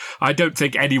by this. I don't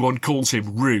think anyone calls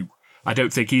him Roo. I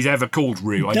don't think he's ever called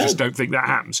Roo. I just don't think that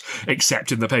happens,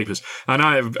 except in the papers. And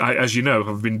I, as you know,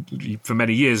 have been for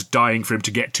many years dying for him to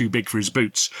get too big for his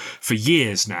boots for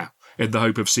years now, in the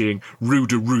hope of seeing Roo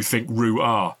do Roo think Roo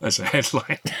are as a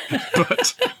headline.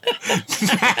 But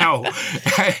now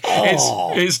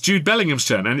it's Jude Bellingham's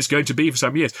turn, and it's going to be for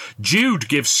some years. Jude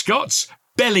gives Scots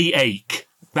belly ache.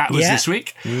 That was this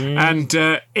week. And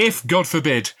if, God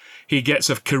forbid, he gets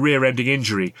a career-ending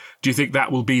injury, do you think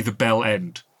that will be the bell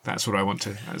end? That's what I want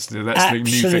to. That's the new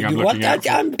thing I'm looking at.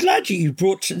 I'm glad you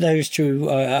brought those to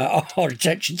our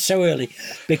attention so early,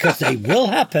 because they will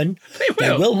happen.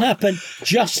 They will happen,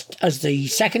 just as the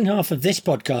second half of this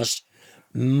podcast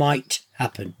might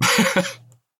happen.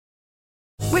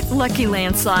 With Lucky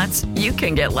Land Slots, you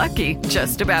can get lucky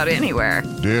just about anywhere.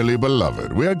 Dearly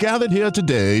beloved, we are gathered here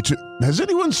today to... Has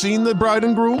anyone seen the bride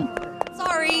and groom?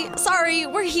 Sorry,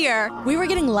 we're here. We were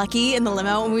getting lucky in the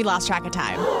limo and we lost track of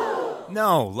time.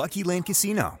 No, Lucky Land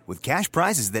Casino, with cash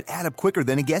prizes that add up quicker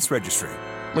than a guest registry.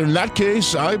 In that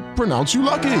case, I pronounce you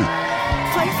lucky.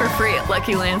 Play for free at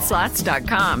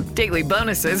LuckyLandSlots.com. Daily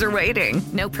bonuses are waiting.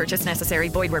 No purchase necessary.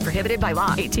 Void where prohibited by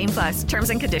law. 18+. Terms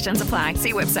and conditions apply.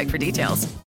 See website for details.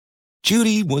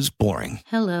 Judy was boring.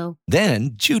 Hello.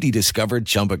 Then Judy discovered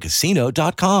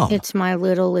ChumbaCasino.com. It's my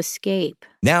little escape.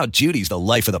 Now Judy's the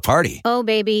life of the party. Oh,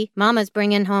 baby, mama's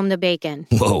bringing home the bacon.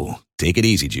 Whoa, take it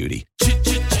easy, Judy.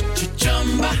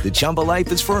 The Chumba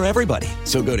life is for everybody.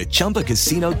 So go to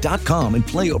ChumbaCasino.com and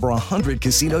play over 100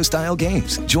 casino-style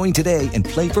games. Join today and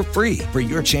play for free for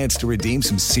your chance to redeem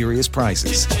some serious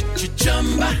prizes.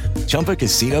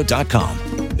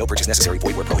 ChumbaCasino.com. No purchase necessary.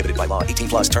 Void where prohibited by law.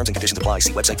 18+. Terms and conditions apply.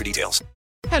 See website for details.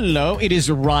 Hello, it is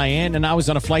Ryan, and I was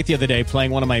on a flight the other day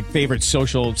playing one of my favorite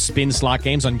social spin slot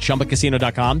games on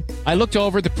ChumbaCasino.com. I looked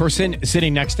over at the person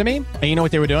sitting next to me, and you know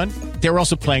what they were doing? They were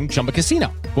also playing Chumba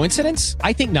Casino. Coincidence?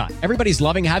 I think not. Everybody's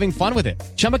loving having fun with it.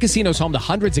 Chumba Casino is home to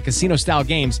hundreds of casino-style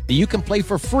games that you can play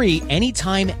for free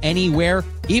anytime, anywhere,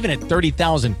 even at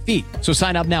 30,000 feet. So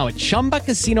sign up now at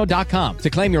ChumbaCasino.com to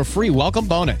claim your free welcome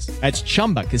bonus. That's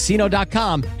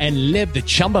ChumbaCasino.com and live the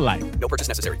Chumba life. No purchase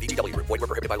necessary. VGW. Void were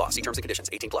prohibited by law. See terms and conditions.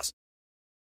 18+.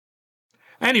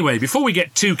 Anyway, before we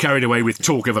get too carried away with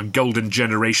talk of a golden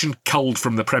generation culled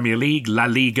from the Premier League, La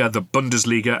Liga, the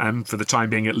Bundesliga, and, for the time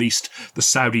being at least, the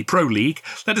Saudi Pro League,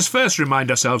 let us first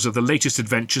remind ourselves of the latest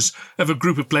adventures of a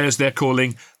group of players they're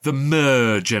calling the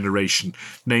Mer generation,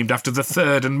 named after the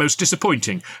third and most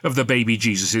disappointing of the baby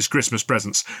Jesus' Christmas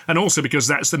presents, and also because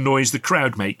that's the noise the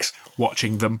crowd makes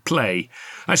watching them play.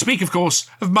 I speak, of course,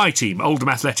 of my team, Oldham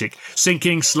Athletic,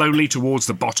 sinking slowly towards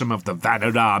the bottom of the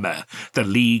Vanarama, the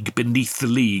league beneath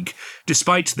the league,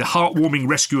 despite the heartwarming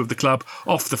rescue of the club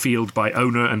off the field by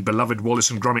owner and beloved Wallace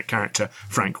and Gromit character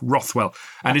Frank Rothwell.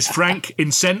 And is Frank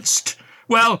incensed?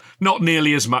 Well, not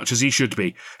nearly as much as he should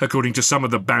be, according to some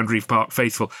of the Boundary Park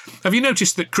faithful. Have you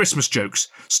noticed that Christmas jokes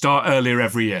start earlier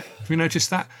every year? Have you noticed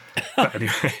that? But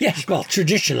anyway. Yes, well,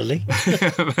 traditionally.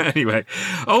 Anyway,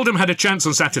 Oldham had a chance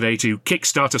on Saturday to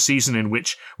kickstart a season in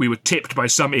which we were tipped by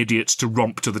some idiots to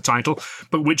romp to the title,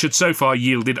 but which had so far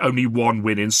yielded only 1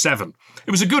 win in 7.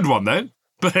 It was a good one, though.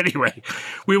 But anyway,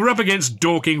 we were up against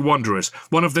Dorking Wanderers,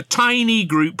 one of the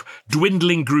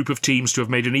dwindling group of teams to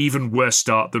have made an even worse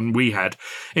start than we had.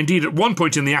 Indeed, at one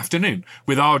point in the afternoon,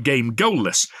 with our game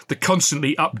goalless, the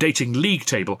constantly updating league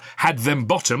table had them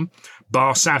bottom,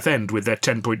 bar Southend with their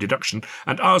 10-point deduction,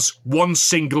 and us 1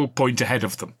 single point ahead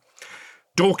of them.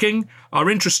 Dorking are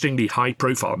interestingly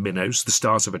high-profile minnows, the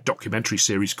stars of a documentary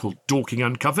series called Dorking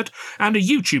Uncovered, and a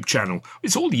YouTube channel.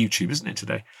 It's all YouTube, isn't it,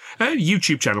 today? A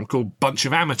YouTube channel called Bunch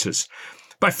of Amateurs.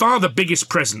 By far the biggest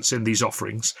presence in these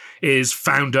offerings is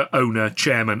founder, owner,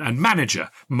 chairman and manager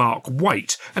Mark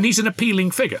White, and he's an appealing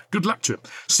figure. Good luck to him.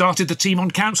 Started the team on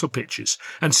council pitches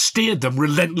and steered them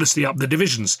relentlessly up the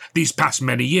divisions these past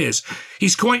many years.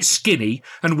 He's quite skinny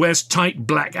and wears tight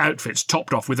black outfits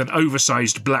topped off with an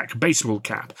oversized black baseball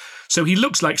cap, so he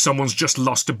looks like someone's just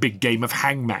lost a big game of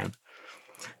hangman.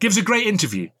 Gives a great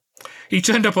interview. He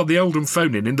turned up on the Oldham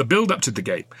phone-in the build-up to the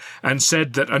game and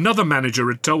said that another manager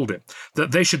had told him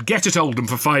that they should get at Oldham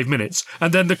for 5 minutes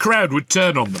and then the crowd would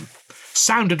turn on them.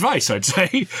 Sound advice, I'd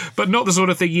say, but not the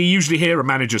sort of thing you usually hear a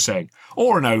manager saying,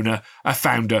 or an owner, a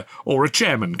founder, or a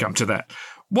chairman, come to that.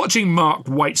 Watching Mark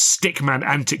White's stickman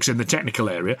antics in the technical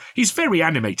area, he's very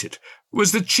animated.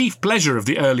 Was the chief pleasure of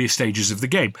the earlier stages of the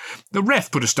game. The ref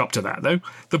put a stop to that, though.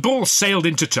 The ball sailed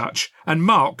into touch, and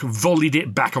Mark volleyed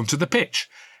it back onto the pitch.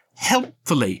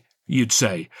 Helpfully, you'd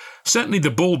say. Certainly the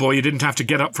ball boy who didn't have to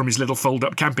get up from his little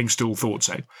fold-up camping stool thought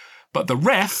so. But the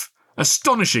ref,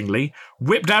 astonishingly,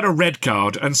 whipped out a red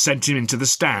card and sent him into the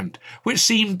stand, which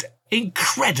seemed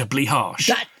incredibly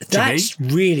harsh. That's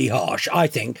really harsh, I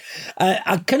think.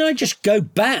 Can I just go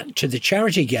back to the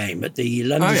charity game at the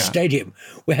London Stadium,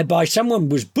 whereby someone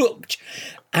was booked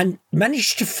and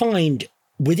managed to find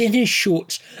within his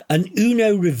shorts an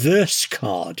Uno reverse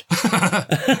card.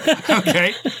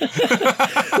 Okay.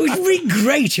 It would be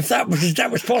great if that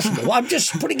was possible. I'm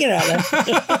just putting it out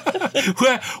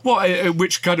there.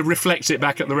 Which kind of reflects it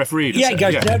back at the referee? Yeah, it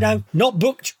goes, no, not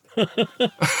booked.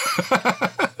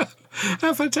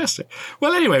 Oh, fantastic.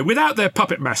 Well, anyway, without their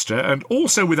puppet master and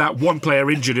also without one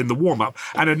player injured in the warm-up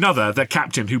and another, their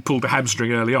captain, who pulled a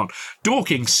hamstring early on,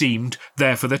 Dorking seemed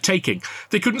there for the taking.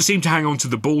 They couldn't seem to hang on to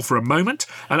the ball for a moment,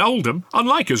 and Oldham,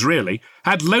 unlike us really,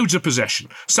 had loads of possession,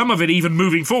 some of it even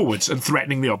moving forwards and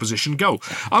threatening the opposition goal.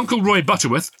 Uncle Roy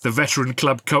Butterworth, the veteran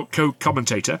club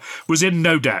co-commentator, was in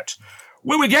no doubt.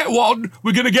 "When we get one,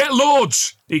 we're going to get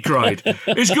loads," he cried.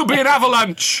 "It's going to be an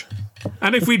avalanche."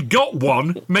 And if we'd got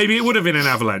one, maybe it would have been an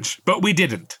avalanche. But we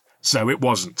didn't. So it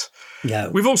wasn't. No.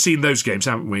 We've all seen those games,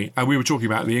 haven't we? And we were talking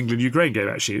about the England-Ukraine game,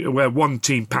 actually, where one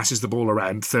team passes the ball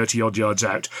around 30-odd yards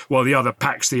out, while the other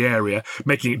packs the area,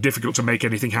 making it difficult to make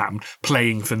anything happen,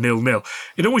 playing for 0-0.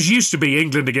 It always used to be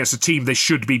England against a team they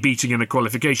should be beating in a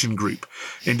qualification group.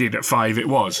 Indeed, at 5 it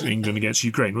was England against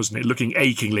Ukraine, wasn't it? Looking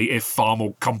achingly, if far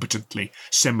more competently,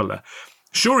 similar.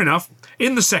 Sure enough,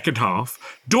 in the second half,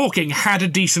 Dorking had a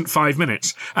decent 5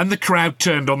 minutes, and the crowd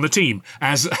turned on the team,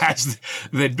 as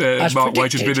Mark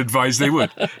White has been advised they would.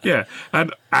 Yeah,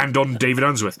 and on David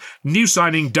Unsworth. New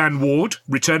signing Dan Ward,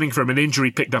 returning from an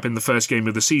injury picked up in the first game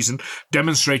of the season,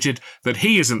 demonstrated that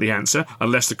he isn't the answer,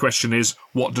 unless the question is,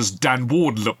 what does Dan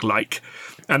Ward look like?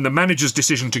 and the manager's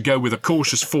decision to go with a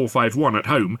cautious 4-5-1 at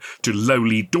home to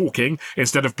lowly Dorking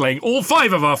instead of playing all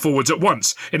 5 of our forwards at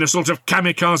once in a sort of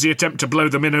kamikaze attempt to blow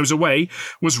the minnows away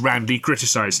was roundly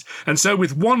criticised. And so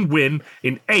with 1 win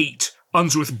in 8,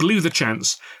 Unsworth blew the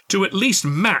chance to at least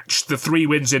match the 3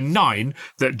 wins in 9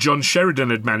 that John Sheridan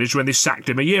had managed when they sacked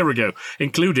him a year ago,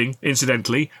 including,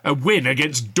 incidentally, a win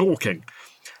against Dorking.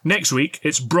 Next week,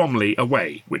 it's Bromley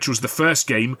away, which was the first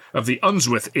game of the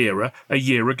Unsworth era a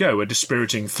year ago, a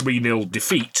dispiriting 3-0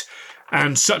 defeat.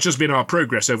 And such has been our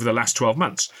progress over the last 12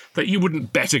 months, that you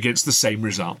wouldn't bet against the same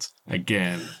result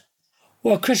again.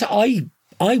 Well, Chris, I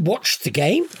watched the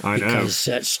game I know.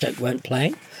 because Stoke weren't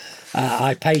playing.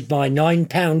 I paid my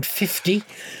 £9.50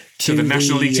 to the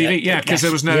National League TV, because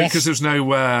there was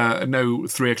no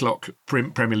 3 o'clock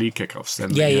Premier League kickoffs.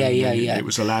 Then it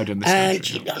was allowed in this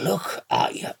country. And look,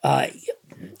 I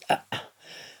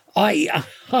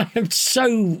am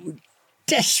so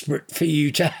desperate for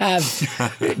you to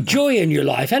have joy in your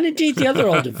life, and indeed the other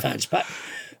Oldham fans. But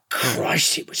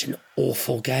Christ, it was an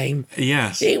awful game.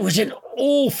 Yes, it was an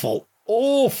awful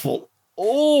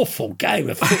game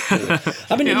of football.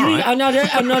 I mean, right.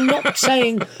 and I'm not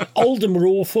saying Oldham were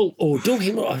awful or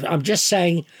Dorking were awful. I'm just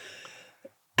saying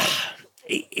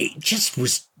it just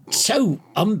was so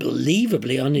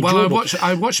unbelievably unenjoyable. Well,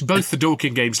 I watched both the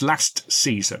Dorking games last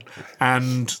season,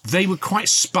 and they were quite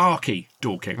sparky.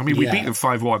 Dorking. I mean, we beat them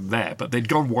 5-1 there, but they'd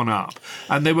gone 1 up,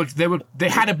 and they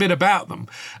had a bit about them,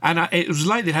 and it was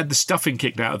like they had the stuffing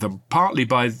kicked out of them, partly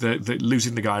by the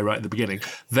losing the guy right at the beginning,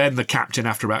 then the captain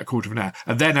after about a quarter of an hour,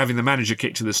 and then having the manager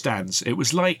kicked to the stands. It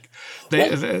was like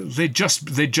they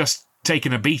just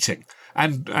taken a beating,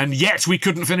 and yet we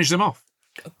couldn't finish them off.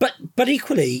 But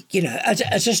equally,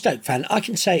 as a Stoke fan, I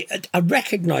can say I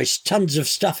recognise tons of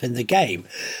stuff in the game.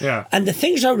 Yeah. And the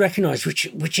things I recognise,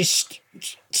 which is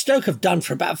Stoke have done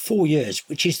for about 4 years,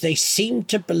 which is they seem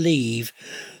to believe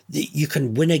that you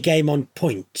can win a game on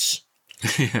points.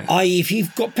 I.e., if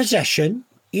you've got possession,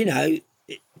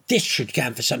 this should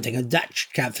count for something and that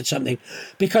should count for something,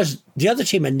 because the other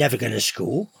team are never going to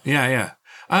score. Yeah.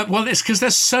 Well, it's because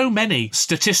there's so many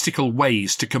statistical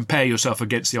ways to compare yourself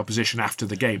against the opposition after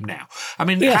the game now. I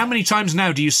mean, how many times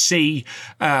now do you see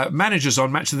managers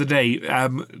on Match of the Day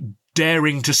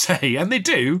daring to say, and they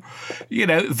do,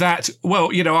 that,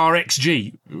 our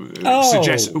XG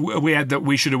suggests that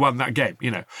we should have won that game,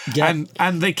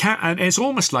 and they can't, and it's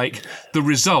almost like the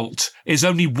result is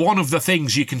only one of the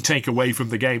things you can take away from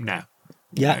the game now.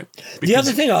 Yeah. The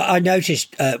other thing I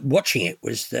noticed watching it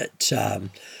was that,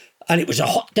 and it was a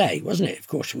hot day, wasn't it? Of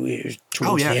course, we were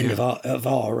towards the end of our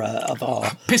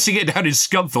pissing it down in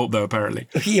Scunthorpe, though, apparently.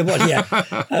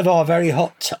 Of our very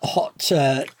hot. Hottest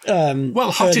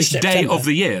day of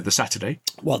the year, the Saturday.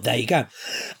 Well, there you go.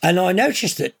 And I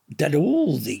noticed that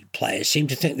all the players seemed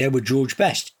to think they were George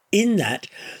Best, in that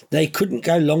they couldn't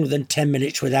go longer than 10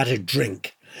 minutes without a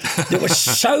drink. There were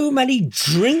so many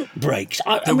drink breaks.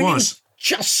 I mean, it was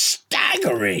just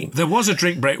staggering. There was a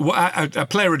drink break. A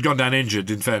player had gone down injured,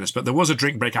 in fairness, but there was a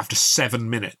drink break after 7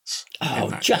 minutes.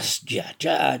 Oh, just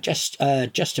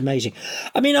amazing.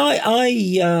 I mean,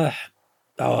 I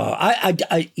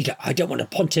don't want to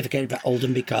pontificate about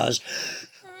Oldham because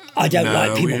I don't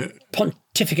like people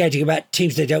pontificating about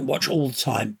teams they don't watch all the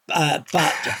time. But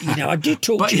I do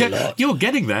talk to you a lot. You're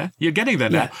getting there. You're getting there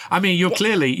now. I mean, you're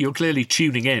clearly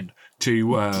tuning in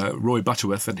to Roy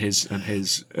Butterworth and his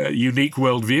unique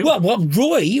worldview. Well,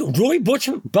 Roy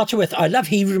Butterworth, I love.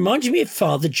 He reminds me of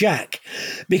Father Jack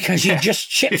because he just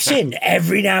chips in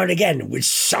every now and again with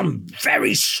some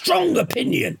very strong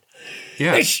opinion.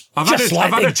 Yeah, it's I've had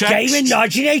the game in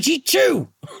 1982.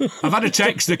 I've had a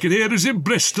text. The Canaries in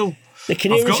Bristol.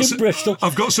 In Bristol.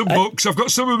 I've got some books. I've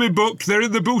got some of my book. They're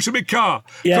in the boot of my car.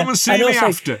 Come and see me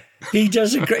after. He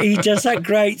does that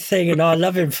great thing, and I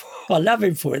love him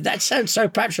for it. That sounds so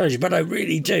patronising, but I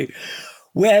really do.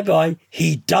 Whereby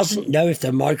he doesn't know if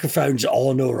the microphone's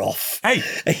on or off. Hey,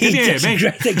 he does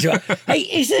great things. Hey,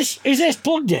 is this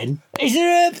plugged in? Is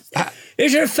there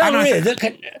a fella here that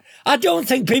can? I don't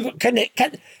think people can.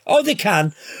 Oh, they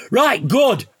can. Right,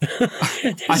 good.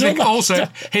 I think also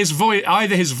his voice,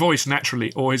 either his voice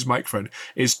naturally or his microphone,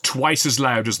 is twice as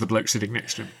loud as the bloke sitting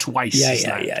next to him. Twice as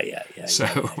loud. Yeah. So,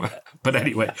 but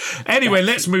anyway,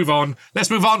 let's move on.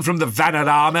 Let's move on from the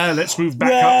Vanarama. Let's move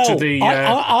back up to the.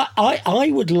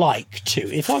 I would like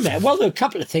to, if I may. Well, there are a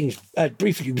couple of things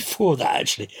briefly before that,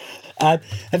 actually.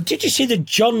 Did you see that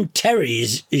John Terry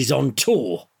is on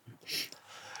tour?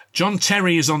 John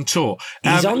Terry is on tour.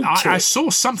 He's on tour. I saw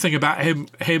something about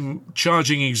him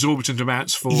charging exorbitant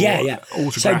amounts for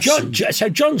autographs. So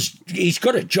John's he's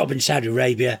got a job in Saudi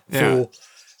Arabia for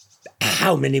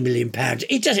how many £1 million?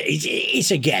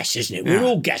 It's a guess, isn't it? We're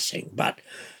all guessing, but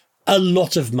a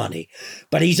lot of money.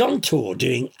 But he's on tour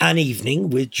doing An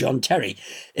Evening with John Terry.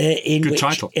 Good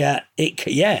title.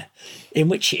 In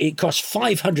which it costs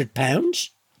 £500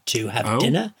 to have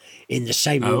dinner in the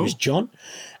same room as John,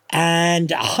 and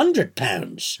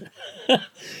 £100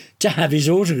 to have his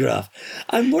autograph.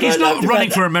 And he's not running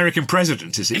for American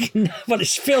president, is he? No, but it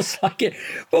feels like it.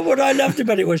 But what I loved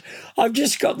about it was I've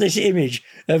just got this image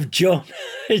of John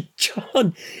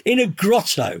in a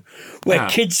grotto where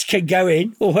kids can go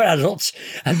in, or adults,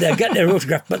 and they'll get their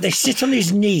autograph, but they sit on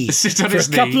his knee for a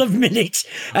couple of minutes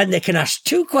and they can ask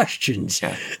 2 questions.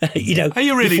 Yeah. Are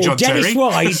you really before John Dennis Terry?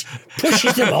 Wise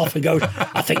pushes them off and goes,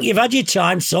 I think you've had your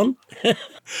time, son.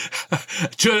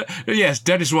 Yes,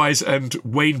 Dennis Wise and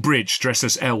Wayne Bridge dressed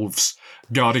as elves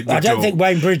guarding the door. I don't think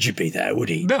Wayne Bridge would be there, would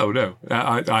he? No.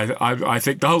 I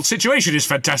think the whole situation is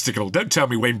fantastical. Don't tell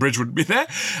me Wayne Bridge wouldn't be there.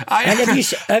 And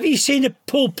have you seen the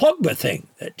Paul Pogba thing?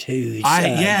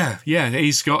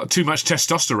 He's got too much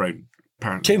testosterone.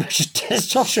 Apparently. Too much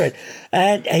testosterone.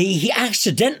 And he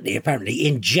accidentally, apparently,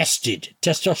 ingested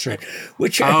testosterone,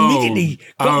 which immediately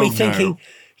got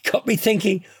me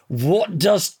thinking, what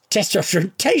does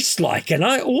testosterone taste like? And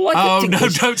don't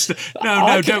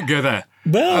go there.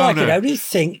 Well, I could only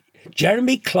think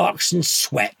Jeremy Clarkson's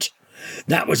sweat.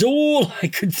 That was all I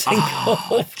could think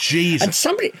of. Jesus. And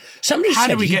somebody How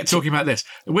said... do we get talking about this?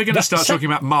 We're going to start talking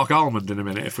about Mark Almond in a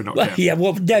minute if we're not careful.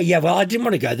 Well, I didn't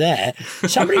want to go there.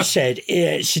 Somebody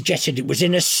suggested it was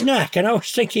in a snack, and I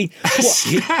was thinking,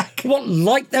 what,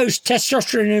 like those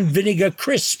testosterone and vinegar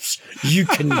crisps you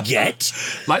can get?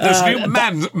 Like those new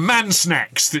man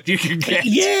snacks that you can get?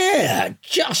 Yeah,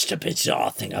 just a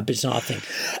bizarre thing.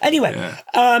 Anyway,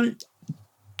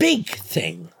 big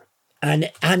thing.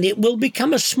 And it will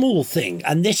become a small thing.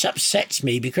 And this upsets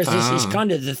me because this is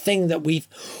kind of the thing that we've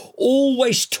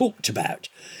always talked about,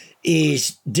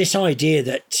 is this idea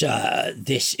that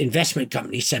this investment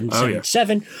company,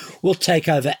 777, will take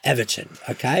over Everton.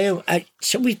 Okay?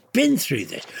 So we've been through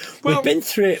this. We've been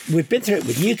through it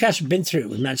with Newcastle, we've been through it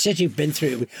with Man City, we've been through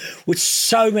it with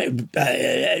so many,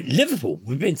 Liverpool,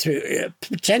 we've been through it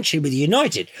potentially with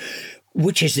United,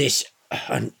 which is this...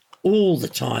 all the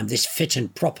time, this fit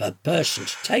and proper person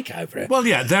to take over it. Well,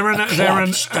 yeah, they're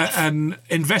an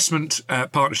investment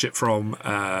partnership from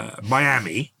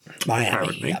Miami,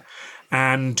 apparently. Yep.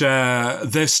 And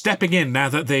they're stepping in now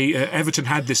that Everton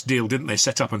had this deal, didn't they,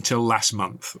 set up until last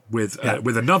month with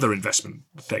another investment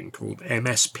thing called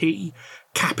MSP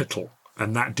Capital.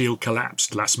 And that deal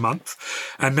collapsed last month.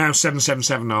 And now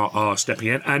 777 are stepping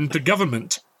in. And the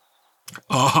government...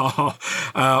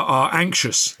 are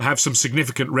anxious, have some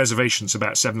significant reservations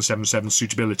about 777's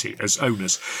suitability as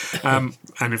owners. And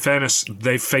in fairness,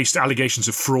 they've faced allegations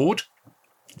of fraud.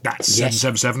 That's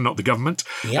 777, not the government.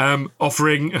 Yep.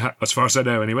 Offering, as far as I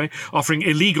know anyway, offering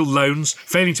illegal loans,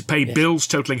 failing to pay bills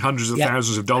totaling hundreds of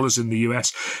thousands of dollars in the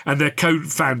US. And their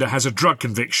co-founder has a drug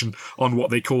conviction on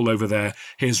what they call over there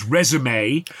his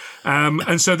resume.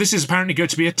 And so this is apparently going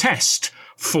to be a test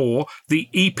for the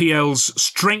EPL's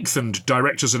strengthened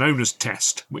directors and owners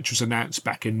test, which was announced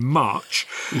back in March.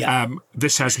 Yeah.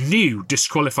 This has new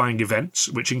disqualifying events,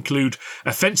 which include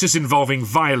offences involving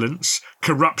violence,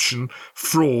 corruption,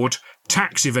 fraud,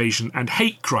 tax evasion and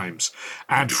hate crimes.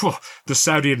 And the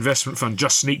Saudi Investment Fund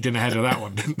just sneaked in ahead of that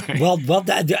one, didn't they? Well,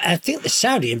 I think the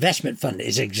Saudi Investment Fund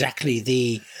is exactly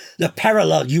the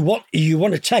parallel you want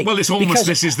to take. Well, it's almost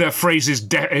this is their phrase is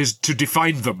to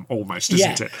define them almost,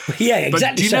 isn't it? Yeah, exactly.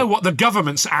 But do you know what the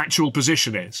government's actual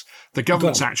position is? The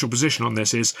government's actual position on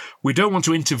this is we don't want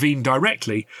to intervene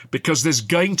directly because there's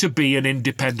going to be an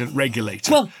independent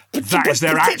regulator. Well, that is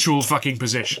their actual fucking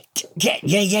position.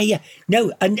 Yeah.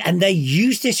 No, and they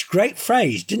used this great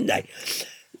phrase, didn't they?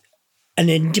 An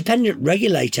independent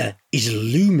regulator is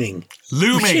looming.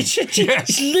 Yes.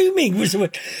 It's looming was the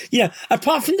word.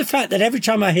 Apart from the fact that every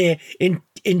time I hear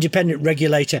independent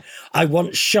regulator, I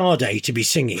want Sade to be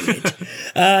singing it.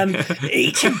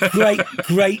 It's a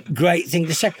great thing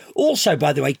to say. Also,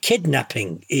 by the way,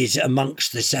 kidnapping is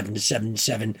amongst the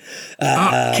 777.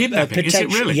 Kidnapping, is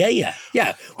it really?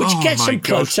 Yeah. Which gets them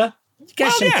closer.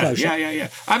 Yeah.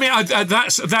 I mean,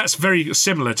 that's very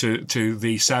similar to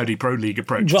the Saudi Pro League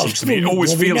approach. It seems to me. It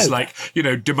always feels like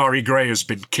Damari Gray has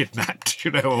been kidnapped,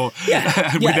 and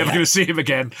we're never going to see him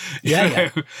again.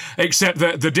 Except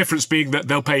the difference being that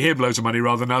they'll pay him loads of money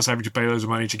rather than us having to pay loads of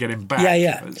money to get him back.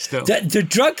 But still. The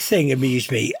drug thing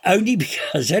amused me only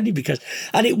because,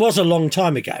 and it was a long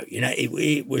time ago.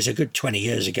 It was a good 20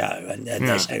 years ago, and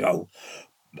they say,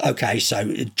 okay,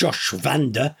 so Josh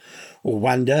Wanda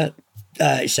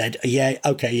said,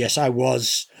 yes, I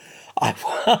was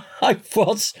I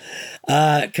was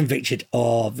convicted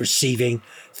of receiving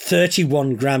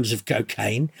 31 grams of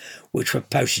cocaine, which were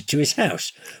posted to his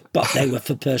house, but they were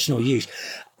for personal use.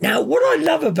 Now, what I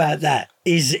love about that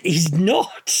is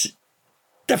not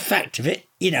the fact of it,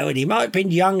 and he might have been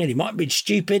young and he might have been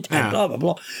stupid and blah, blah,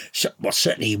 blah. So, well,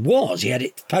 certainly he was. He had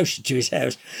it posted to his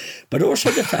house. But also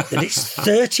the fact that it's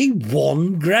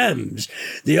 31 grams.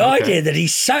 The idea that he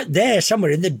sat there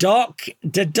somewhere in the dark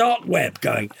web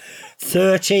going,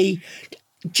 30...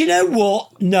 Do you know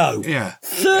what? No. Yeah.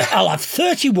 I'll have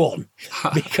 31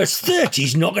 because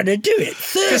 30's not going to do it.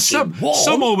 31.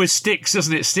 Some always sticks,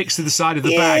 doesn't it? Sticks to the side of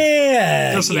the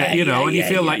bag, doesn't it? And you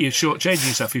feel like you're shortchanging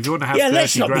yourself if you want to have 30 grams.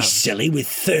 Let's not be silly with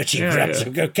 30 grams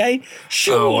of cocaine.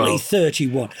 Surely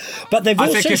 31. But they've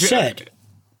also said...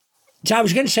 So I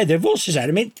was going to say, they've also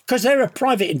said, because they're a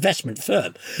private investment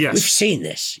firm, we've seen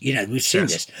this. We've seen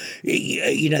this.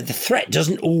 The threat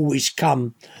doesn't always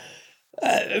come...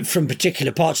 from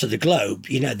particular parts of the globe.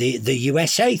 The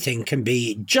USA thing can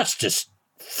be just as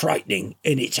frightening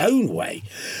in its own way.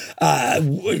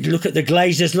 Look at the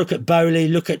Glazers, look at Bowley,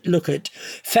 look at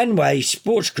Fenway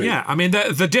Sports Group. Yeah,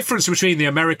 the difference between the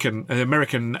American,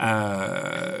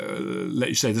 let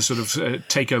you say, the sort of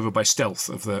takeover by stealth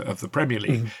of the Premier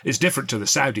League is different to the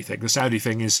Saudi thing. The Saudi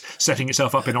thing is setting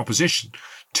itself up in opposition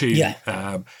to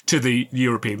the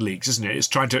European leagues, isn't it? It's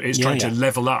trying to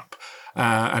level up.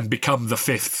 And become the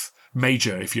fifth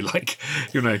major, if you like,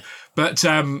 But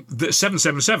the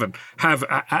 777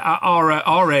 are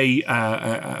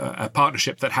a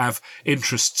partnership that have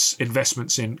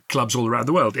investments in clubs all around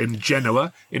the world. In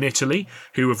Genoa, in Italy,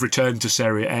 who have returned to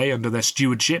Serie A under their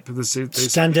stewardship.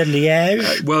 Standard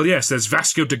Liège. Well, yes, there's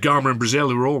Vasco da Gama in Brazil,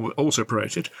 who are also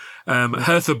promoted.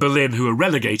 Hertha Berlin, who are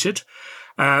relegated.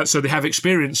 So they have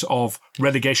experience of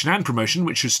relegation and promotion,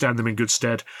 which should stand them in good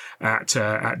stead at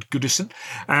Goodison.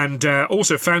 And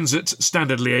also fans at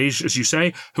Standard Liège, as you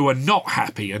say, who are not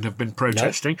happy and have been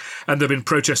protesting. No. And there have been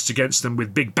protests against them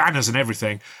with big banners and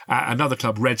everything at another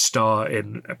club, Red Star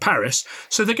in Paris.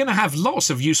 So they're going to have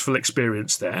lots of useful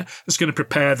experience there. That's going to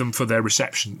prepare them for their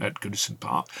reception at Goodison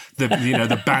Park. The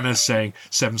banners saying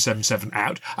 777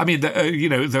 out.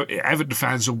 The Everton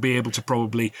fans will be able to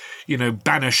probably,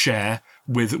 banner share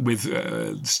with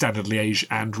Standard Liège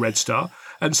and Red Star.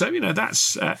 And so,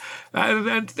 that's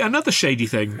another shady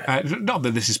thing. Not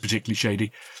that this is particularly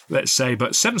shady, let's say,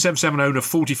 but 777 own a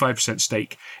 45%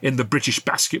 stake in the British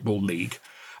Basketball League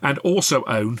and also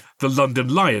own the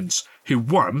London Lions, who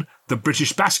won the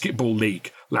British Basketball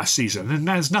League last season. And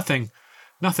there's nothing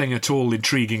at all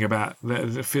intriguing about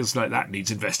that. It feels like that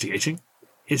needs investigating.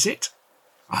 Is it?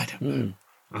 I don't know.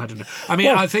 I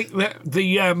think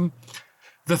that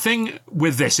the thing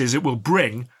with this is it will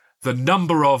bring the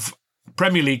number of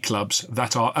Premier League clubs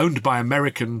that are owned by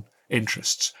American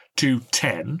interests to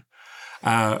 10.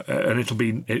 And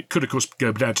it could, of course,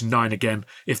 go down to 9 again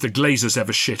if the Glazers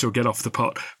ever shit or get off the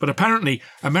pot. But apparently,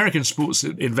 American sports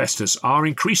investors are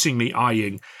increasingly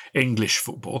eyeing English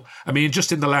football.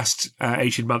 Just in the last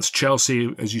 18 months,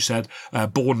 Chelsea, as you said,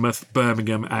 Bournemouth,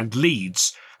 Birmingham, and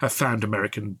Leeds have found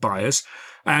American buyers.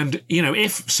 And,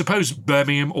 suppose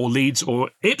Birmingham or Leeds or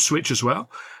Ipswich as well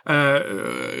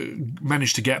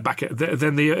manage to get back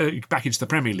back into the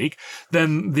Premier League,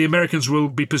 then the Americans will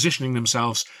be positioning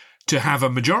themselves to have a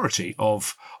majority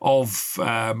of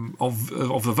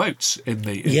the votes in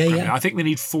the Premier. I think they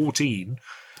need 14.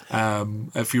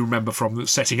 If you remember from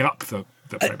setting up the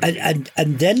Premier League.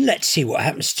 And then let's see what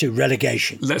happens to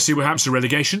relegation. Let's see what happens to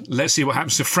relegation. Let's see what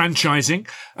happens to franchising.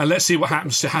 And let's see what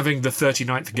happens to having the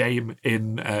 39th game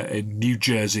in New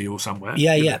Jersey or somewhere.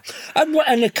 Yeah.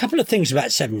 And a couple of things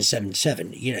about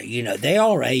 777. They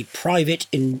are a private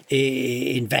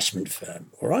investment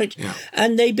firm, all right? Yeah.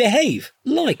 And they behave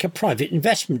like a private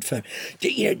investment firm.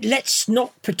 Let's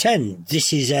not pretend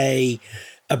this is a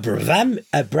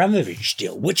Abramovich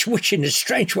deal, which in a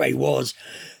strange way was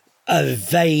a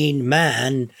vain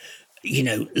man,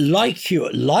 like your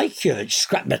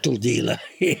scrap metal dealer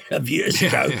of years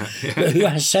ago, who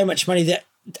has so much money that,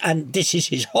 and this is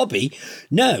his hobby.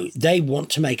 No, they want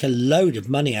to make a load of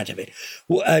money out of it.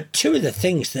 Two of the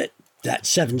things that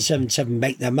 777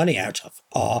 make their money out of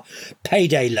are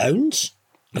payday loans,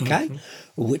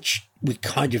 which we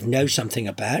kind of know something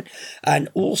about, and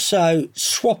also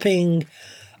swapping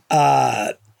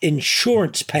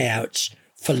insurance payouts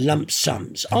for lump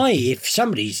sums. I.e., if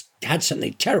somebody's had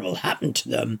something terrible happen to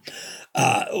them,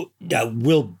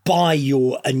 we'll buy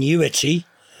your annuity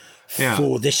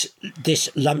for this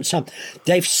lump sum.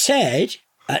 They've said,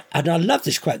 and I love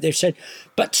this quote, they've said,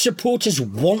 but supporters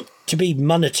want to be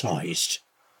monetised.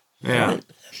 Yeah. Right?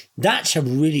 That's a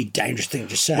really dangerous thing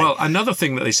to say. Well, another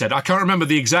thing that they said, I can't remember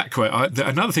the exact quote.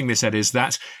 Another thing they said is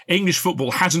that English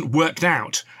football hasn't worked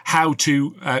out how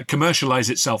to commercialise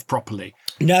itself properly.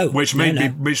 No, which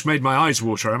made my eyes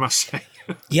water, I must say.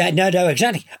 Yeah, no,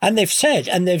 exactly. And they've said,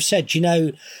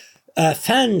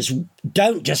 fans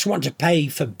don't just want to pay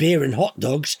for beer and hot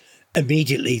dogs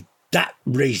immediately. That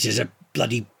raises a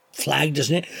bloody flag,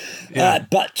 doesn't it? Yeah.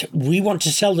 But we want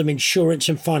to sell them insurance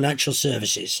and financial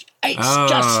services. It's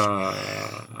just,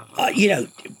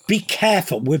 be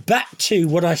careful. We're back to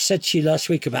what I said to you last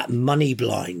week about money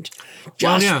blind.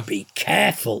 Just be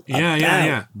careful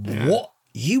about what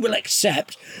you will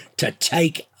accept to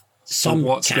take some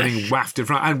what's cash. getting wafted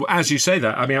from. And as you say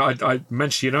that, I mean, I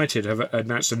Manchester United have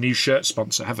announced a new shirt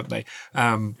sponsor, haven't they?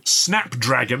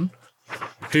 Snapdragon,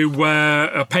 who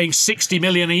are paying $60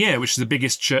 million a year, which is the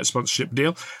biggest shirt sponsorship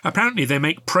deal. Apparently, they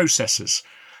make processors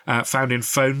found in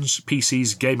phones,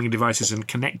 PCs, gaming devices, and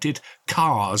connected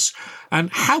cars. And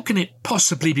how can it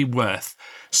possibly be worth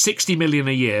 $60 million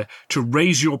a year to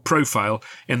raise your profile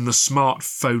in the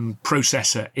smartphone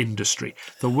processor industry?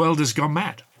 The world has gone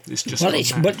mad. It's just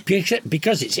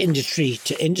because it's industry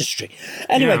to industry.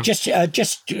 Anyway, just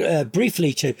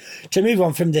briefly to move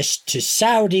on from this to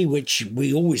Saudi, which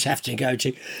we always have to go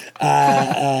to.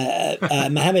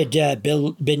 Mohammed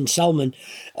bin Salman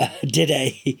did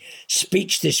a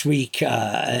speech this week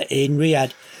in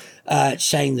Riyadh,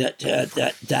 saying that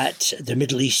the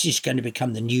Middle East is going to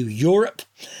become the new Europe.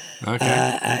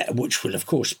 Okay. Which will, of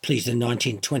course, please the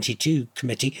 1922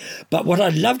 committee. But what I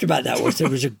loved about that was there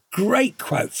was a great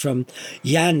quote from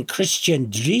Jan Christian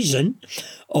Driesen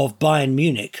of Bayern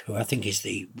Munich, who I think is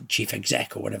the chief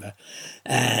exec or whatever,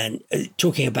 and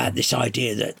talking about this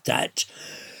idea that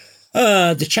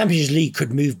the Champions League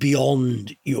could move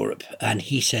beyond Europe. And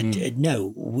he said,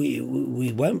 no, we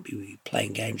won't be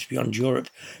playing games beyond Europe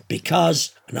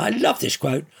because, and I love this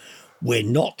quote, we're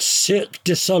not Cirque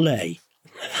du Soleil.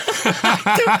 And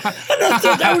I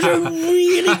thought that was a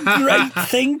really great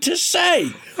thing to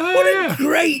say. A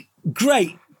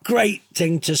great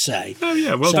thing to say. Oh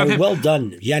yeah, well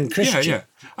done, Jan Christian. Yeah.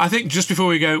 I think just before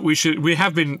we go, we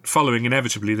have been following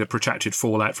inevitably the protracted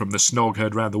fallout from the snog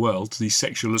heard around the world, the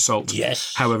sexual assault.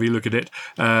 Yes. However you look at it,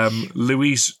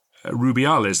 Luis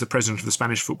Rubiales, the president of the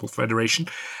Spanish Football Federation,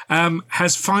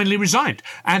 has finally resigned,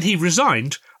 and he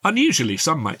resigned. Unusually,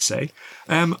 some might say,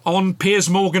 on Piers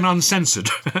Morgan Uncensored.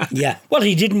 Yeah. Well,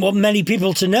 he didn't want many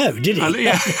people to know, did he?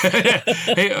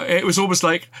 It was almost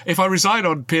like, if I resign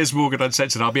on Piers Morgan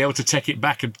Uncensored, I'll be able to take it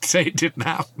back and say it didn't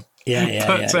happen.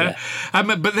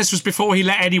 But this was before he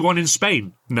let anyone in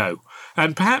Spain know.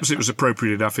 And perhaps it was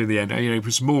appropriate enough in the end.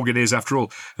 Because Morgan is, after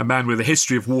all, a man with a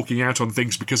history of walking out on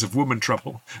things because of woman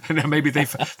trouble. And maybe they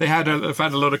found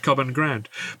a lot of common ground.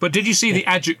 But did you see the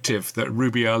adjective that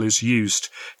Rubiales used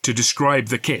to describe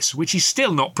the kiss, which he's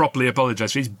still not properly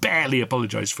apologised for? He's barely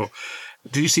apologised for.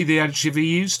 Did you see the adjective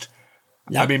he used?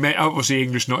 No. I mean, obviously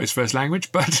English not his first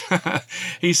language, but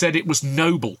he said it was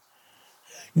noble.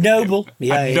 Noble.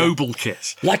 A noble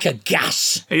kiss. Like a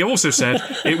gas. He also said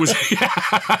it was...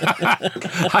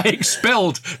 I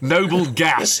expelled noble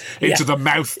gas into the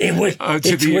mouth,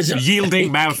 the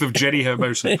yielding mouth of Jenny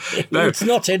Hermosa. No. It's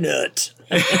not inert.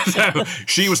 No,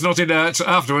 she was not inert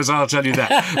afterwards, I'll tell you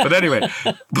that. But anyway,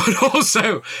 but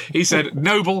also he said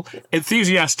noble,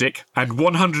 enthusiastic, and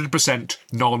 100%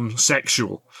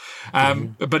 non-sexual.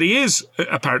 But he is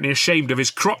apparently ashamed of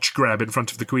his crotch grab in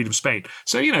front of the Queen of Spain.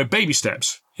 So, baby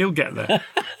steps. He'll get there,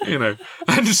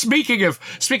 And speaking of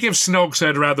snogs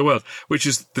heard around the world, which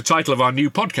is the title of our new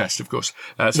podcast, of course.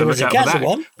 So look out for that.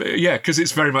 One? Yeah, because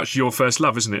it's very much your first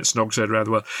love, isn't it? Snogs heard around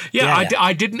the world.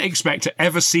 I didn't expect to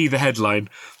ever see the headline,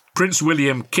 Prince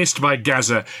William kissed by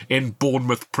Gaza in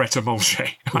Bournemouth Pret-a-Manger.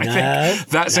 I think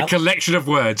that's a collection of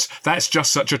words. That's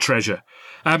just such a treasure.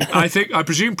 I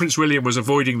presume Prince William was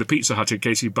avoiding the Pizza Hut in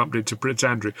case he bumped into Prince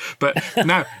Andrew. But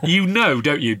now,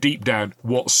 don't you, deep down,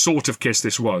 what sort of kiss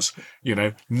this was?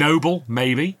 Noble,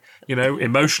 maybe.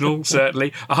 Emotional,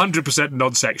 certainly. 100%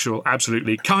 non-sexual,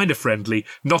 absolutely. Kind of friendly,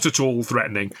 not at all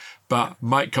threatening. But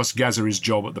might cost Gaza his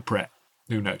job at the Pret.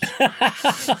 Who knows?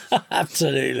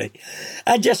 Absolutely.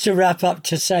 And just to wrap up,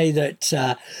 to say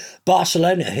that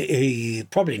Barcelona, who you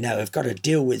probably know, have got a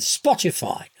deal with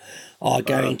Spotify, are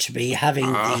going to be having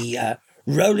the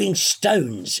Rolling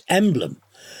Stones emblem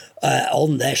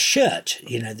on their shirt.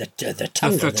 The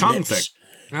tongue. The tongue thing.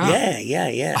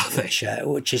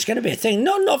 Oh. Which is going to be a thing,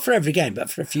 not for every game, but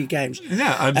for a few games.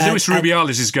 Yeah, and Luis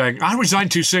Rubiales is going, I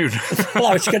resigned too soon. Well,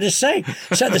 I was going to say.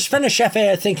 So the Spanish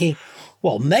FA are thinking,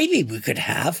 well, maybe we could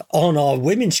have on our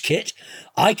women's kit,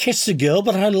 I kissed a girl,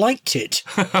 but I liked it.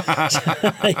 So,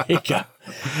 there you go.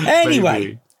 Anyway,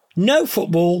 Baby. no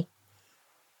football.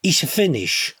 It's a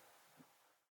finish.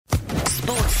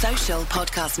 Sports Social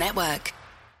Podcast Network.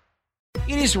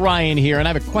 It is Ryan here, and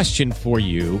I have a question for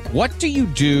you. What do you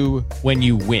do when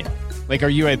you win? Like, are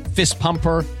you a fist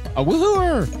pumper, a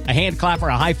woohooer, a hand clapper,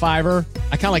 a high fiver?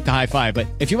 I kind of like the high five, but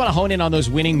if you want to hone in on those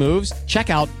winning moves, check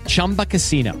out Chumba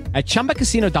Casino. At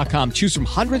ChumbaCasino.com, choose from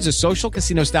hundreds of social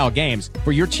casino-style games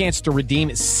for your chance to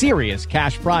redeem serious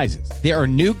cash prizes. There are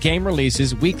new game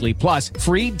releases weekly, plus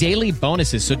free daily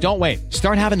bonuses. So don't wait.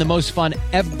 Start having the most fun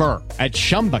ever at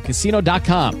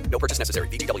ChumbaCasino.com. No purchase necessary.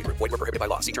 VGW Group. Void where prohibited by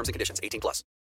law. See terms and conditions. 18+.